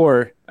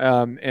before,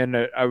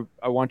 and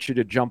I want you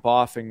to jump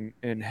off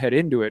and head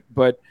into it,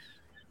 but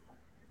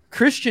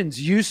Christians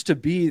used to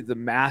be the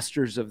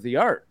masters of the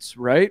arts,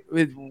 right?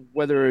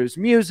 Whether it was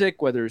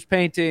music, whether it was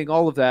painting,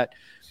 all of that.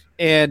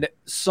 And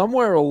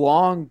somewhere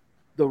along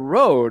the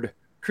road,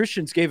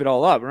 Christians gave it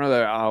all up. And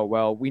they're like, oh,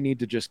 well, we need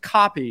to just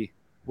copy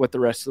what the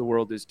rest of the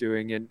world is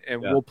doing, and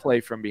we'll play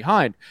from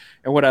behind.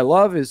 And what I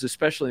love is,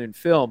 especially in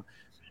film,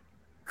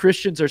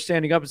 Christians are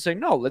standing up and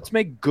saying, no, let's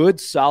make good,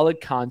 solid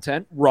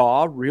content,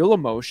 raw, real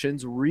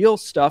emotions, real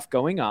stuff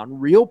going on,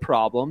 real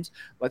problems.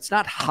 Let's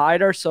not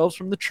hide ourselves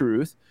from the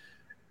truth.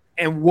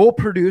 And we'll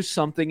produce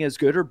something as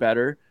good or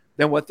better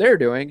than what they're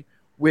doing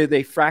with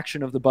a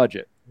fraction of the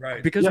budget.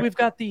 Right. Because we've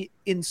got the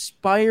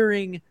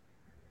inspiring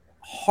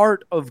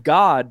heart of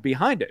God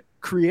behind it,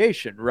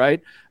 creation,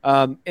 right?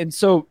 And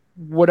so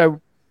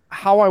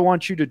how I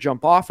want you to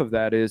jump off of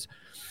that is,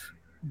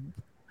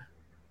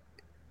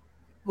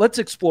 let's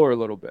explore a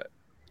little bit.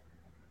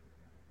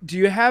 do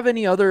you have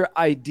any other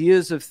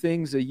ideas of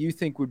things that you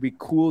think would be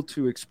cool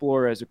to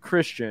explore as a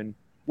Christian,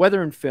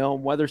 whether in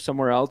film, whether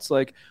somewhere else?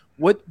 Like,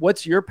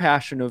 what's your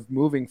passion of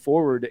moving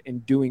forward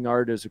and doing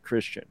art as a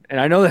Christian? And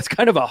I know that's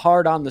kind of a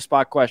hard on the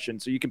spot question,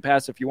 so you can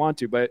pass if you want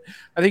to, but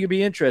I think it'd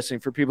be interesting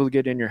for people to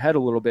get in your head a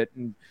little bit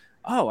and,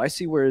 oh, I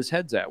see where his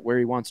head's at, where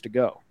he wants to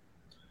go.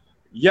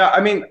 Yeah,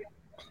 I mean,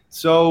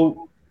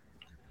 so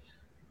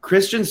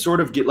Christians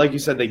sort of get, like you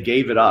said, they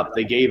gave it up.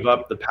 They gave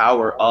up the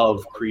power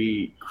of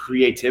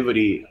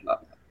creativity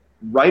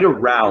right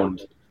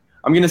around.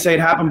 I'm going to say it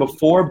happened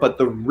before, but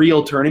the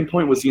real turning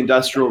point was the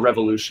Industrial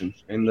Revolution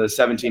in the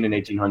 17 and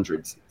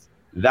 1800s.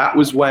 That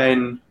was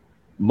when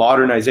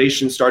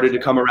modernization started to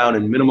come around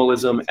and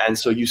minimalism. And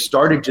so you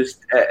started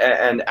just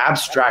an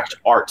abstract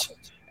art.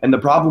 And the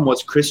problem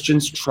was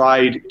Christians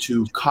tried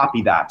to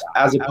copy that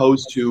as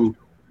opposed to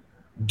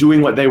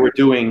doing what they were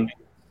doing,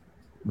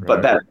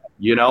 but better,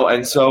 you know?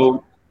 And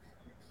so,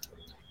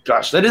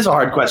 gosh, that is a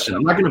hard question.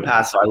 I'm not going to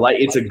pass.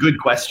 It's a good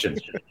question.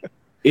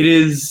 It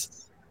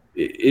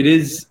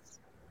is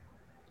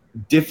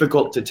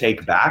difficult to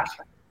take back,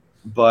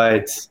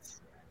 but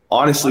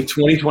honestly,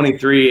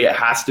 2023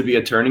 has to be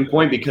a turning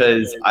point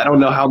because I don't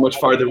know how much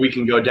farther we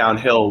can go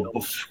downhill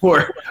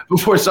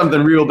before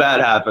something real bad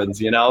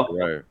happens, you know?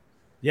 Right.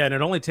 Yeah, and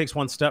it only takes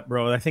one step,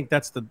 bro. I think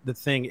that's the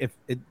thing. If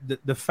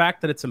the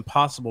fact that it's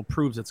impossible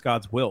proves it's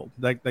God's will.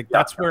 Like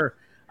that's where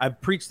I've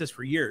preached this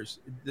for years.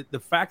 The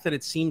fact that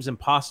it seems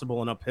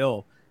impossible and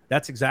uphill,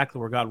 that's exactly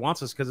where God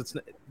wants us, because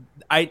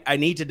I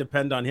need to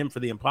depend on him for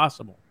the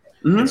impossible.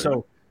 Mm-hmm. And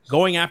so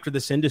going after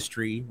this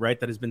industry, right,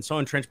 that has been so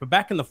entrenched. But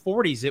back in the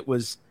 40s, it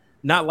was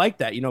not like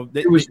that. You know,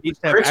 they used to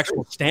have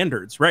actual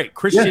standards, right?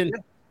 Christian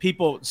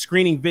people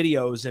screening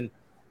videos and,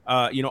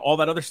 all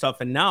that other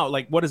stuff. And now,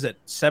 like, what is it?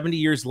 70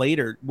 years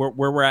later, where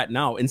we're at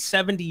now, in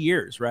 70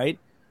 years, right?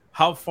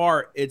 How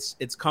far it's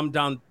come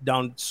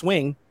down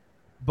swing.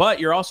 But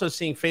you're also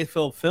seeing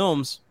faith-filled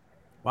films.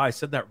 Wow, I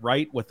said that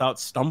right without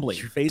stumbling.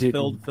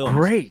 Faith-filled films.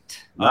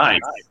 Great.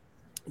 Nice.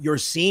 You're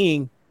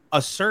seeing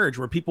a surge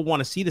where people want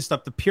to see this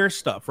stuff, the pure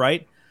stuff,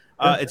 right?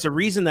 It's a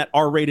reason that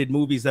R-rated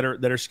movies that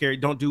are scary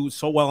don't do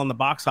so well in the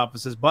box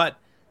offices. But,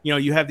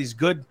 you have these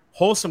good,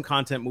 wholesome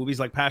content movies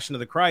like Passion of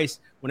the Christ,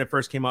 when it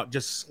first came out,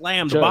 just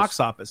slammed the box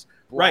office.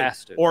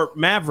 Blasted. Right? Or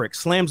Maverick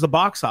slams the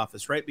box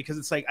office, right? Because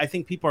it's like, I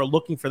think people are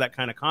looking for that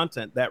kind of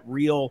content, that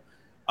real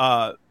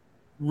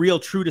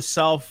true to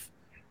self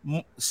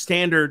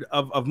standard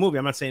of movie.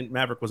 I'm not saying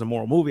Maverick was a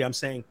moral movie. I'm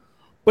saying,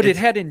 but it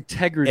had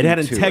integrity. It had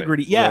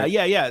integrity. Yeah, right?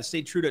 Yeah. It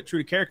stayed true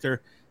to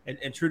character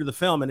and true to the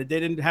film, and it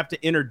didn't have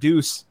to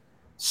introduce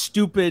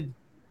stupid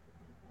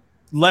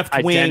left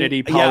wing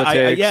identity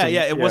politics.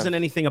 It wasn't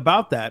anything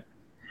about that,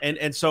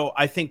 and so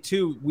I think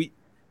too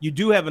you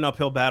do have an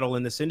uphill battle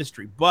in this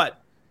industry,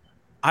 but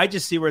I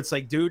just see where it's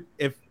like, dude,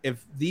 if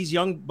these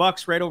young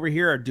bucks right over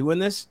here are doing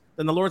this,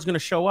 then the Lord's going to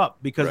show up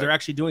because they're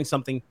actually doing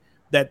something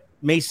that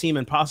may seem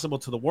impossible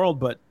to the world,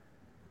 but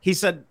he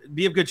said,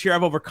 be of good cheer,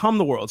 I've overcome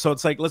the world. So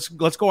it's like, let's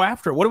go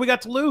after it. What do we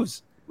got to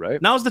lose?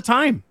 Right. Now's the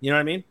time. You know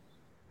what I mean?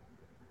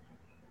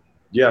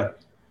 Yeah.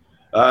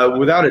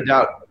 Without a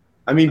doubt.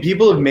 I mean,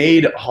 people have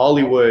made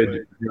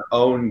Hollywood their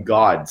own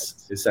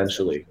gods,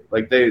 essentially.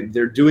 Like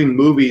they're doing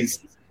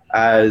movies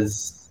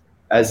as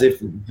if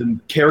the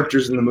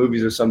characters in the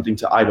movies are something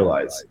to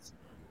idolize.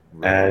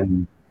 Right.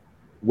 And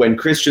when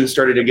Christians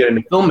started to get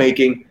into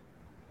filmmaking,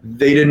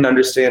 they didn't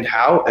understand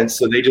how, and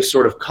so they just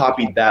sort of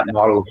copied that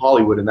model of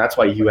Hollywood, and that's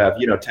why you have,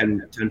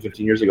 10,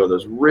 15 years ago,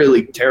 those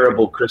really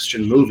terrible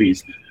Christian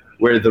movies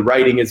where the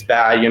writing is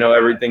bad,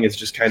 everything is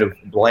just kind of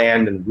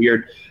bland and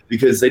weird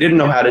because they didn't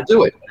know how to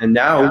do it. And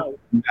now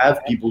you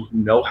have people who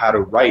know how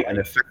to write an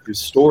effective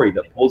story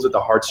that pulls at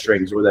the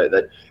heartstrings or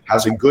that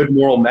has a good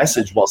moral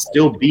message while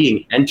still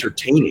being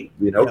entertaining,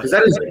 because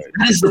that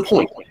is the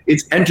point.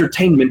 It's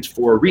entertainment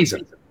for a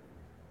reason.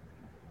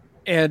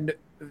 And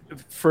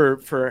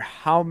for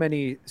how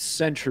many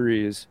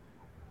centuries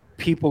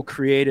people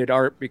created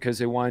art because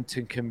they wanted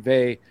to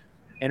convey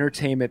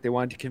entertainment, they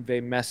wanted to convey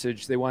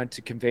message, they wanted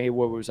to convey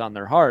what was on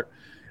their heart.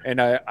 And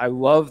I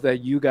love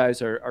that you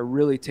guys are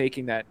really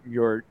taking that,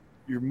 you're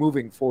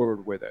moving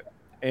forward with it.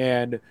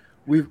 And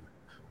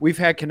we've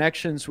had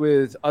connections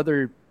with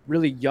other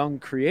really young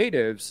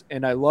creatives,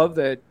 and I love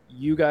that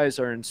you guys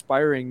are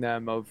inspiring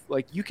them of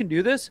like, you can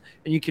do this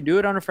and you can do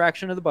it on a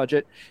fraction of the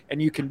budget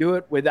and you can do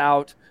it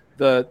without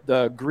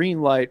the green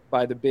light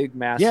by the big,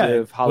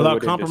 massive Hollywood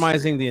without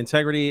compromising the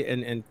integrity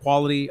and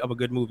quality of a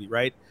good movie,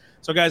 right?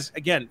 So, guys,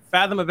 again,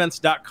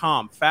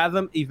 fathomevents.com.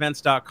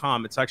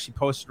 It's actually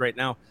posted right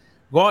now.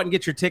 Go out and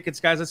get your tickets,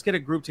 guys. Let's get a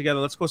group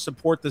together. Let's go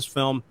support this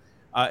film.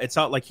 It's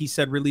out, like he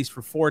said, released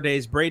for 4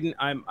 days. Braden,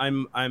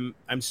 I'm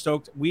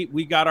stoked.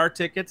 We got our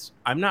tickets.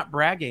 I'm not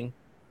bragging,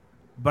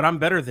 but I'm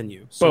better than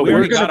you. So we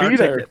already got our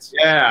tickets.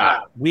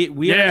 Yeah, we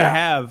already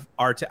have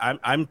our.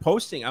 I'm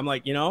posting. I'm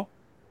like,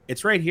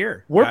 it's right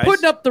here. We're guys.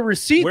 putting up the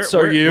receipts.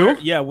 We're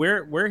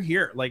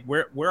here. Like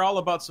we're all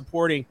about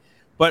supporting.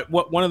 But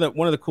one of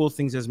the cool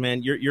things is,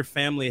 man, your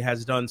family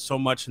has done so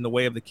much in the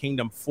way of the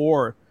kingdom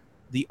for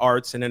the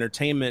arts and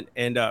entertainment.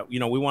 And, we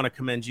want to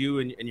commend you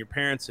and your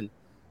parents and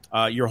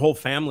your whole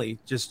family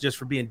just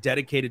for being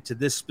dedicated to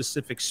this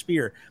specific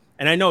sphere.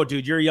 And I know,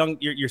 dude, you're young,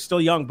 you're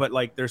still young, but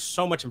like there's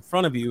so much in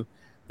front of you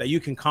that you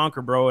can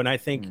conquer, bro. And I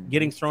think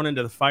getting thrown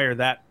into the fire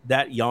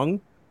that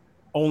young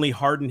only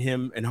hardened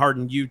him and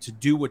hardened you to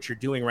do what you're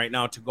doing right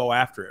now, to go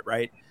after it.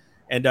 Right.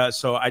 And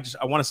so I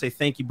want to say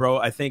thank you, bro.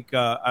 I think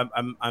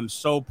I'm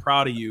so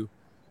proud of you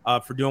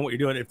for doing what you're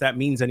doing. If that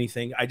means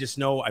anything, I just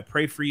know I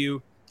pray for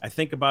you. I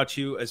think about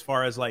you as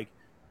far as like,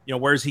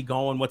 where's he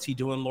going? What's he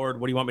doing, Lord?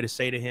 What do you want me to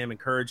say to him?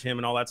 Encourage him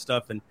and all that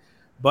stuff. And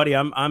buddy,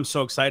 I'm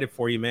so excited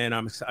for you, man.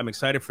 I'm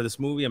excited for this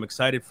movie. I'm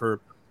excited for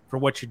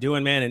what you're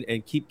doing, man,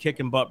 and keep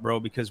kicking butt, bro,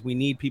 because we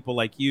need people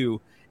like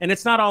you. And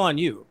it's not all on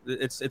you.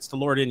 It's the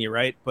Lord in you,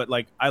 right? But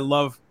like, I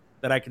love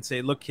that I can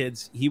say, look,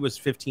 kids, he was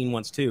 15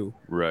 once too.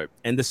 Right.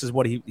 And this is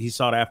what he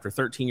sought after,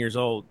 13 years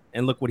old.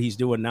 And look what he's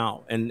doing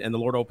now. And the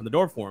Lord opened the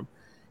door for him.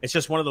 It's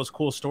just one of those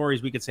cool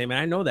stories we could say,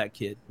 man, I know that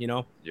kid,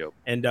 Yep.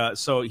 And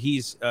so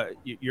he's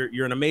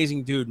you're an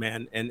amazing dude,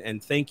 man.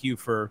 And thank you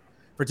for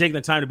taking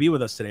the time to be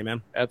with us today,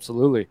 man.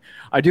 Absolutely.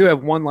 I do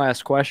have one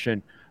last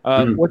question.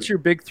 What's your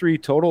big three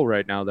total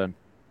right now then?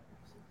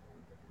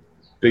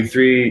 Big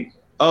three.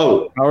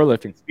 Oh,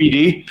 powerlifting.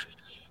 PD.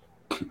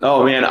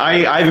 Oh man,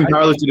 I haven't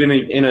powerlifted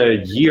in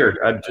a year.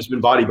 I've just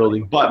been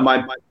bodybuilding, but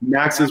my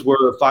maxes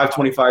were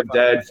 525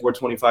 dead,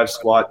 425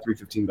 squat,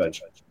 315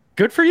 bench.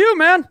 Good for you,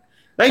 man.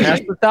 Thank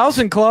you. The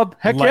 1,000 club.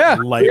 Heck yeah.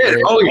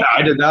 Lightweight. Oh yeah,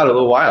 I did that a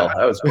little while.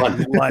 That was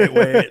fun.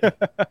 Lightweight.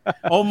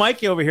 Oh,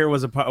 Mikey over here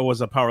was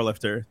a power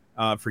lifter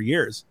for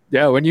years.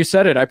 Yeah, when you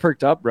said it, I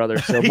perked up, brother.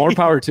 So more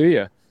power to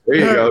you. There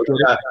you go.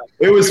 Yeah,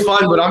 it was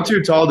fun, but I'm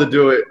too tall to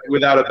do it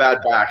without a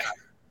bad back.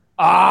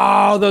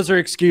 Oh, those are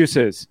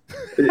excuses.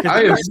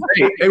 I am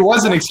saying it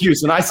was an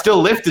excuse, and I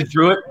still lifted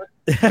through it.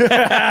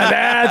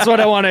 That's what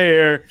I want to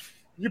hear.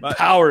 You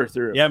power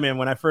through. Yeah, man.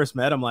 When I first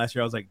met him last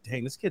year, I was like,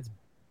 "Dang, this kid's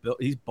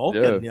built. He's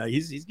bulking. Yeah,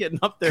 he's getting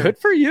up there." Good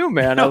for you,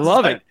 man. I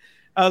love it.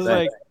 I was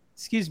like,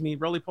 "Excuse me,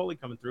 roly poly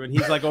coming through," and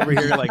he's like over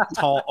here, like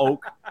tall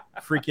oak,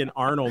 freaking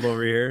Arnold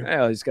over here.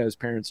 Yeah, he's got his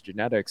parents'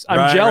 genetics.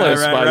 I'm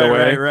jealous, by the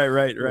way.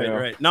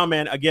 Right. No,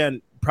 man.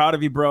 Again, proud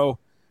of you, bro.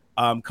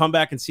 Come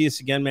back and see us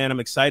again, man. I'm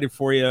excited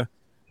for you.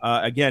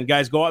 Again,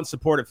 guys, go out and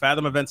support it.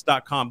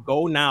 FathomEvents.com.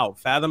 Go now.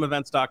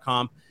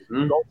 FathomEvents.com.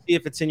 Go see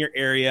if it's in your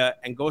area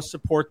and go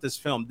support this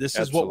film. This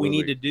is what we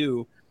need to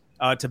do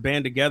to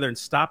band together and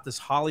stop this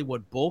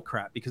Hollywood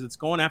bullcrap, because it's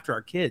going after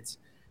our kids.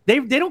 They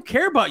don't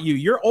care about you.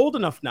 You're old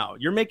enough now.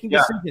 You're making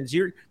decisions.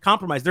 You're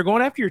compromised. They're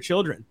going after your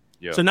children.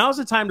 Yeah. So now's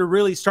the time to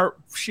really start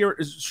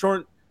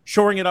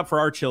shoring it up for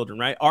our children,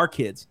 right? Our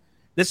kids.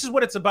 This is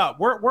what it's about.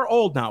 We're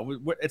old now.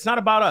 It's not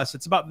about us.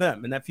 It's about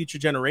them and that future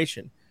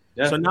generation.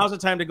 Yeah. So now's the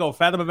time to go.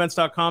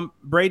 FathomEvents.com.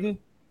 Braden,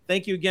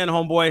 thank you again,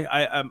 homeboy.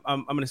 I'm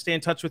going to stay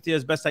in touch with you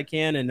as best I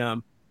can,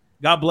 and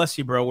God bless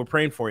you, bro. We're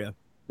praying for you.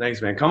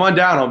 Thanks, man. Come on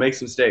down. I'll make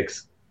some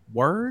steaks.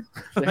 Word.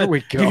 There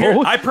we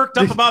go. I perked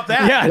up about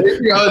that. Yeah.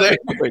 There you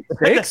go.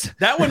 Steaks.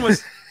 That one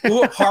was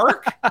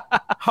hark.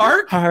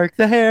 Hark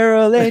the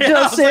herald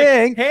angels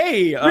sing. Like,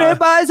 hey,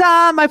 ribeyes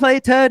on my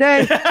plate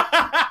today.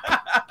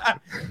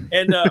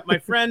 And my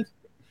friend,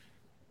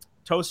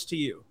 toast to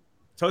you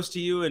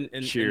and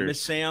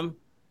Miss Sam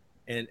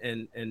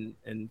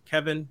and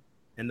Kevin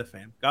and the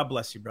fam. God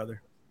bless you,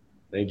 brother.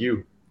 Thank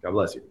you. God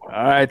bless you. All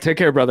right, take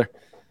care, brother.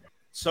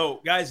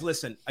 So, guys,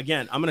 listen,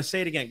 again, I'm going to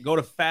say it again. Go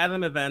to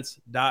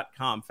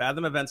FathomEvents.com,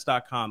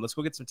 FathomEvents.com. Let's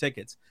go get some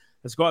tickets.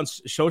 Let's go out and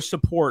show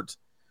support.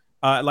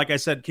 Like I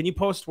said, can you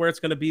post where it's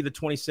going to be the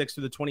 26th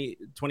or the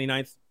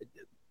 29th?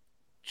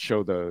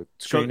 Show the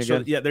screen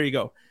again. Yeah, there you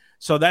go.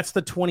 So that's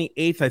the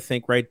 28th, I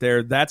think, right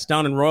there. That's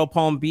down in Royal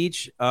Palm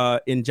Beach,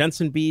 in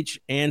Jensen Beach,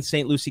 and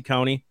St. Lucie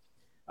County.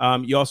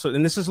 You also,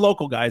 and this is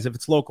local, guys, if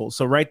it's local.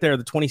 So right there,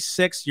 the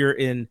 26th, you're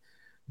in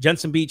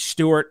Jensen Beach,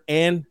 Stewart,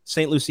 and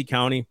St. Lucie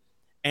County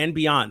and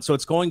beyond. So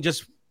it's going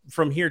just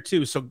from here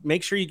too. So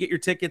make sure you get your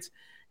tickets,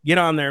 get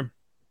on there.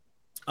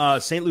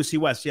 St. Lucie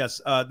West. Yes.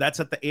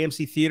 That's at the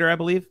AMC Theater, I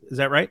believe. Is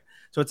that right?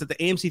 So it's at the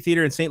AMC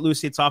Theater in St.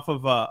 Lucie. It's off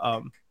of,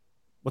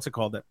 what's it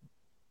called?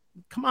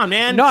 Come on,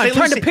 man. No, I'm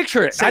trying to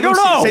picture it. I don't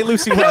know. St.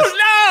 Lucie West. I don't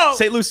know.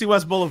 St. Lucie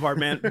West Boulevard,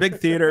 man. Big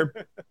theater.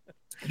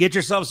 Get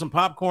yourself some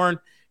popcorn.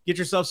 Get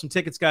yourself some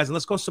tickets, guys, and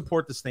let's go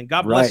support this thing.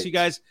 God bless you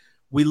guys.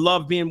 We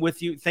love being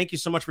with you. Thank you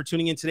so much for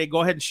tuning in today.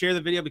 Go ahead and share the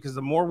video, because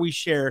the more we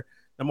share,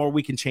 the more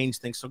we can change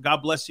things. So God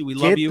bless you. We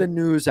love you. Get the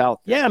news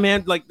out there. Yeah,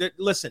 man. Like,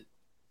 listen,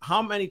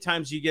 how many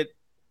times you get,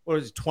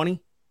 20?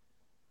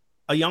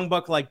 A young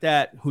buck like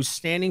that who's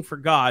standing for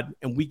God,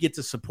 and we get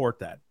to support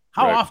that.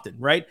 How often,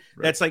 right?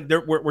 That's like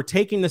we're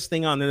taking this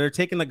thing on, and they're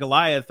taking the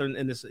Goliath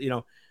and this,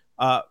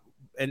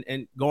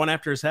 and going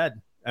after his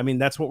head. I mean,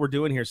 that's what we're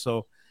doing here.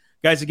 So,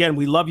 guys, again,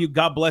 we love you.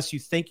 God bless you.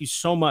 Thank you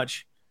so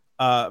much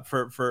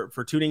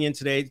for tuning in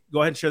today. Go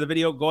ahead and share the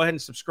video. Go ahead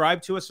and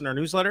subscribe to us in our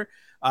newsletter.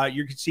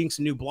 You're seeing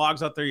some new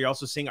blogs out there. You're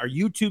also seeing our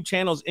YouTube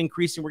channel is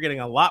increasing. We're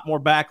getting a lot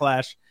more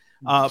backlash,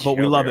 but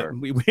we love it.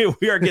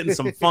 We are getting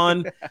some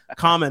fun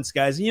comments,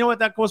 guys. And you know what?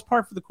 That goes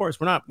par for the course.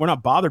 We're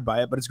not bothered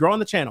by it, but it's growing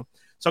the channel.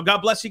 So God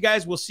bless you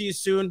guys. We'll see you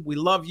soon. We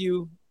love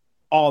you.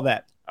 All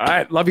that. All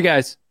right. Love you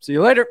guys. See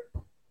you later.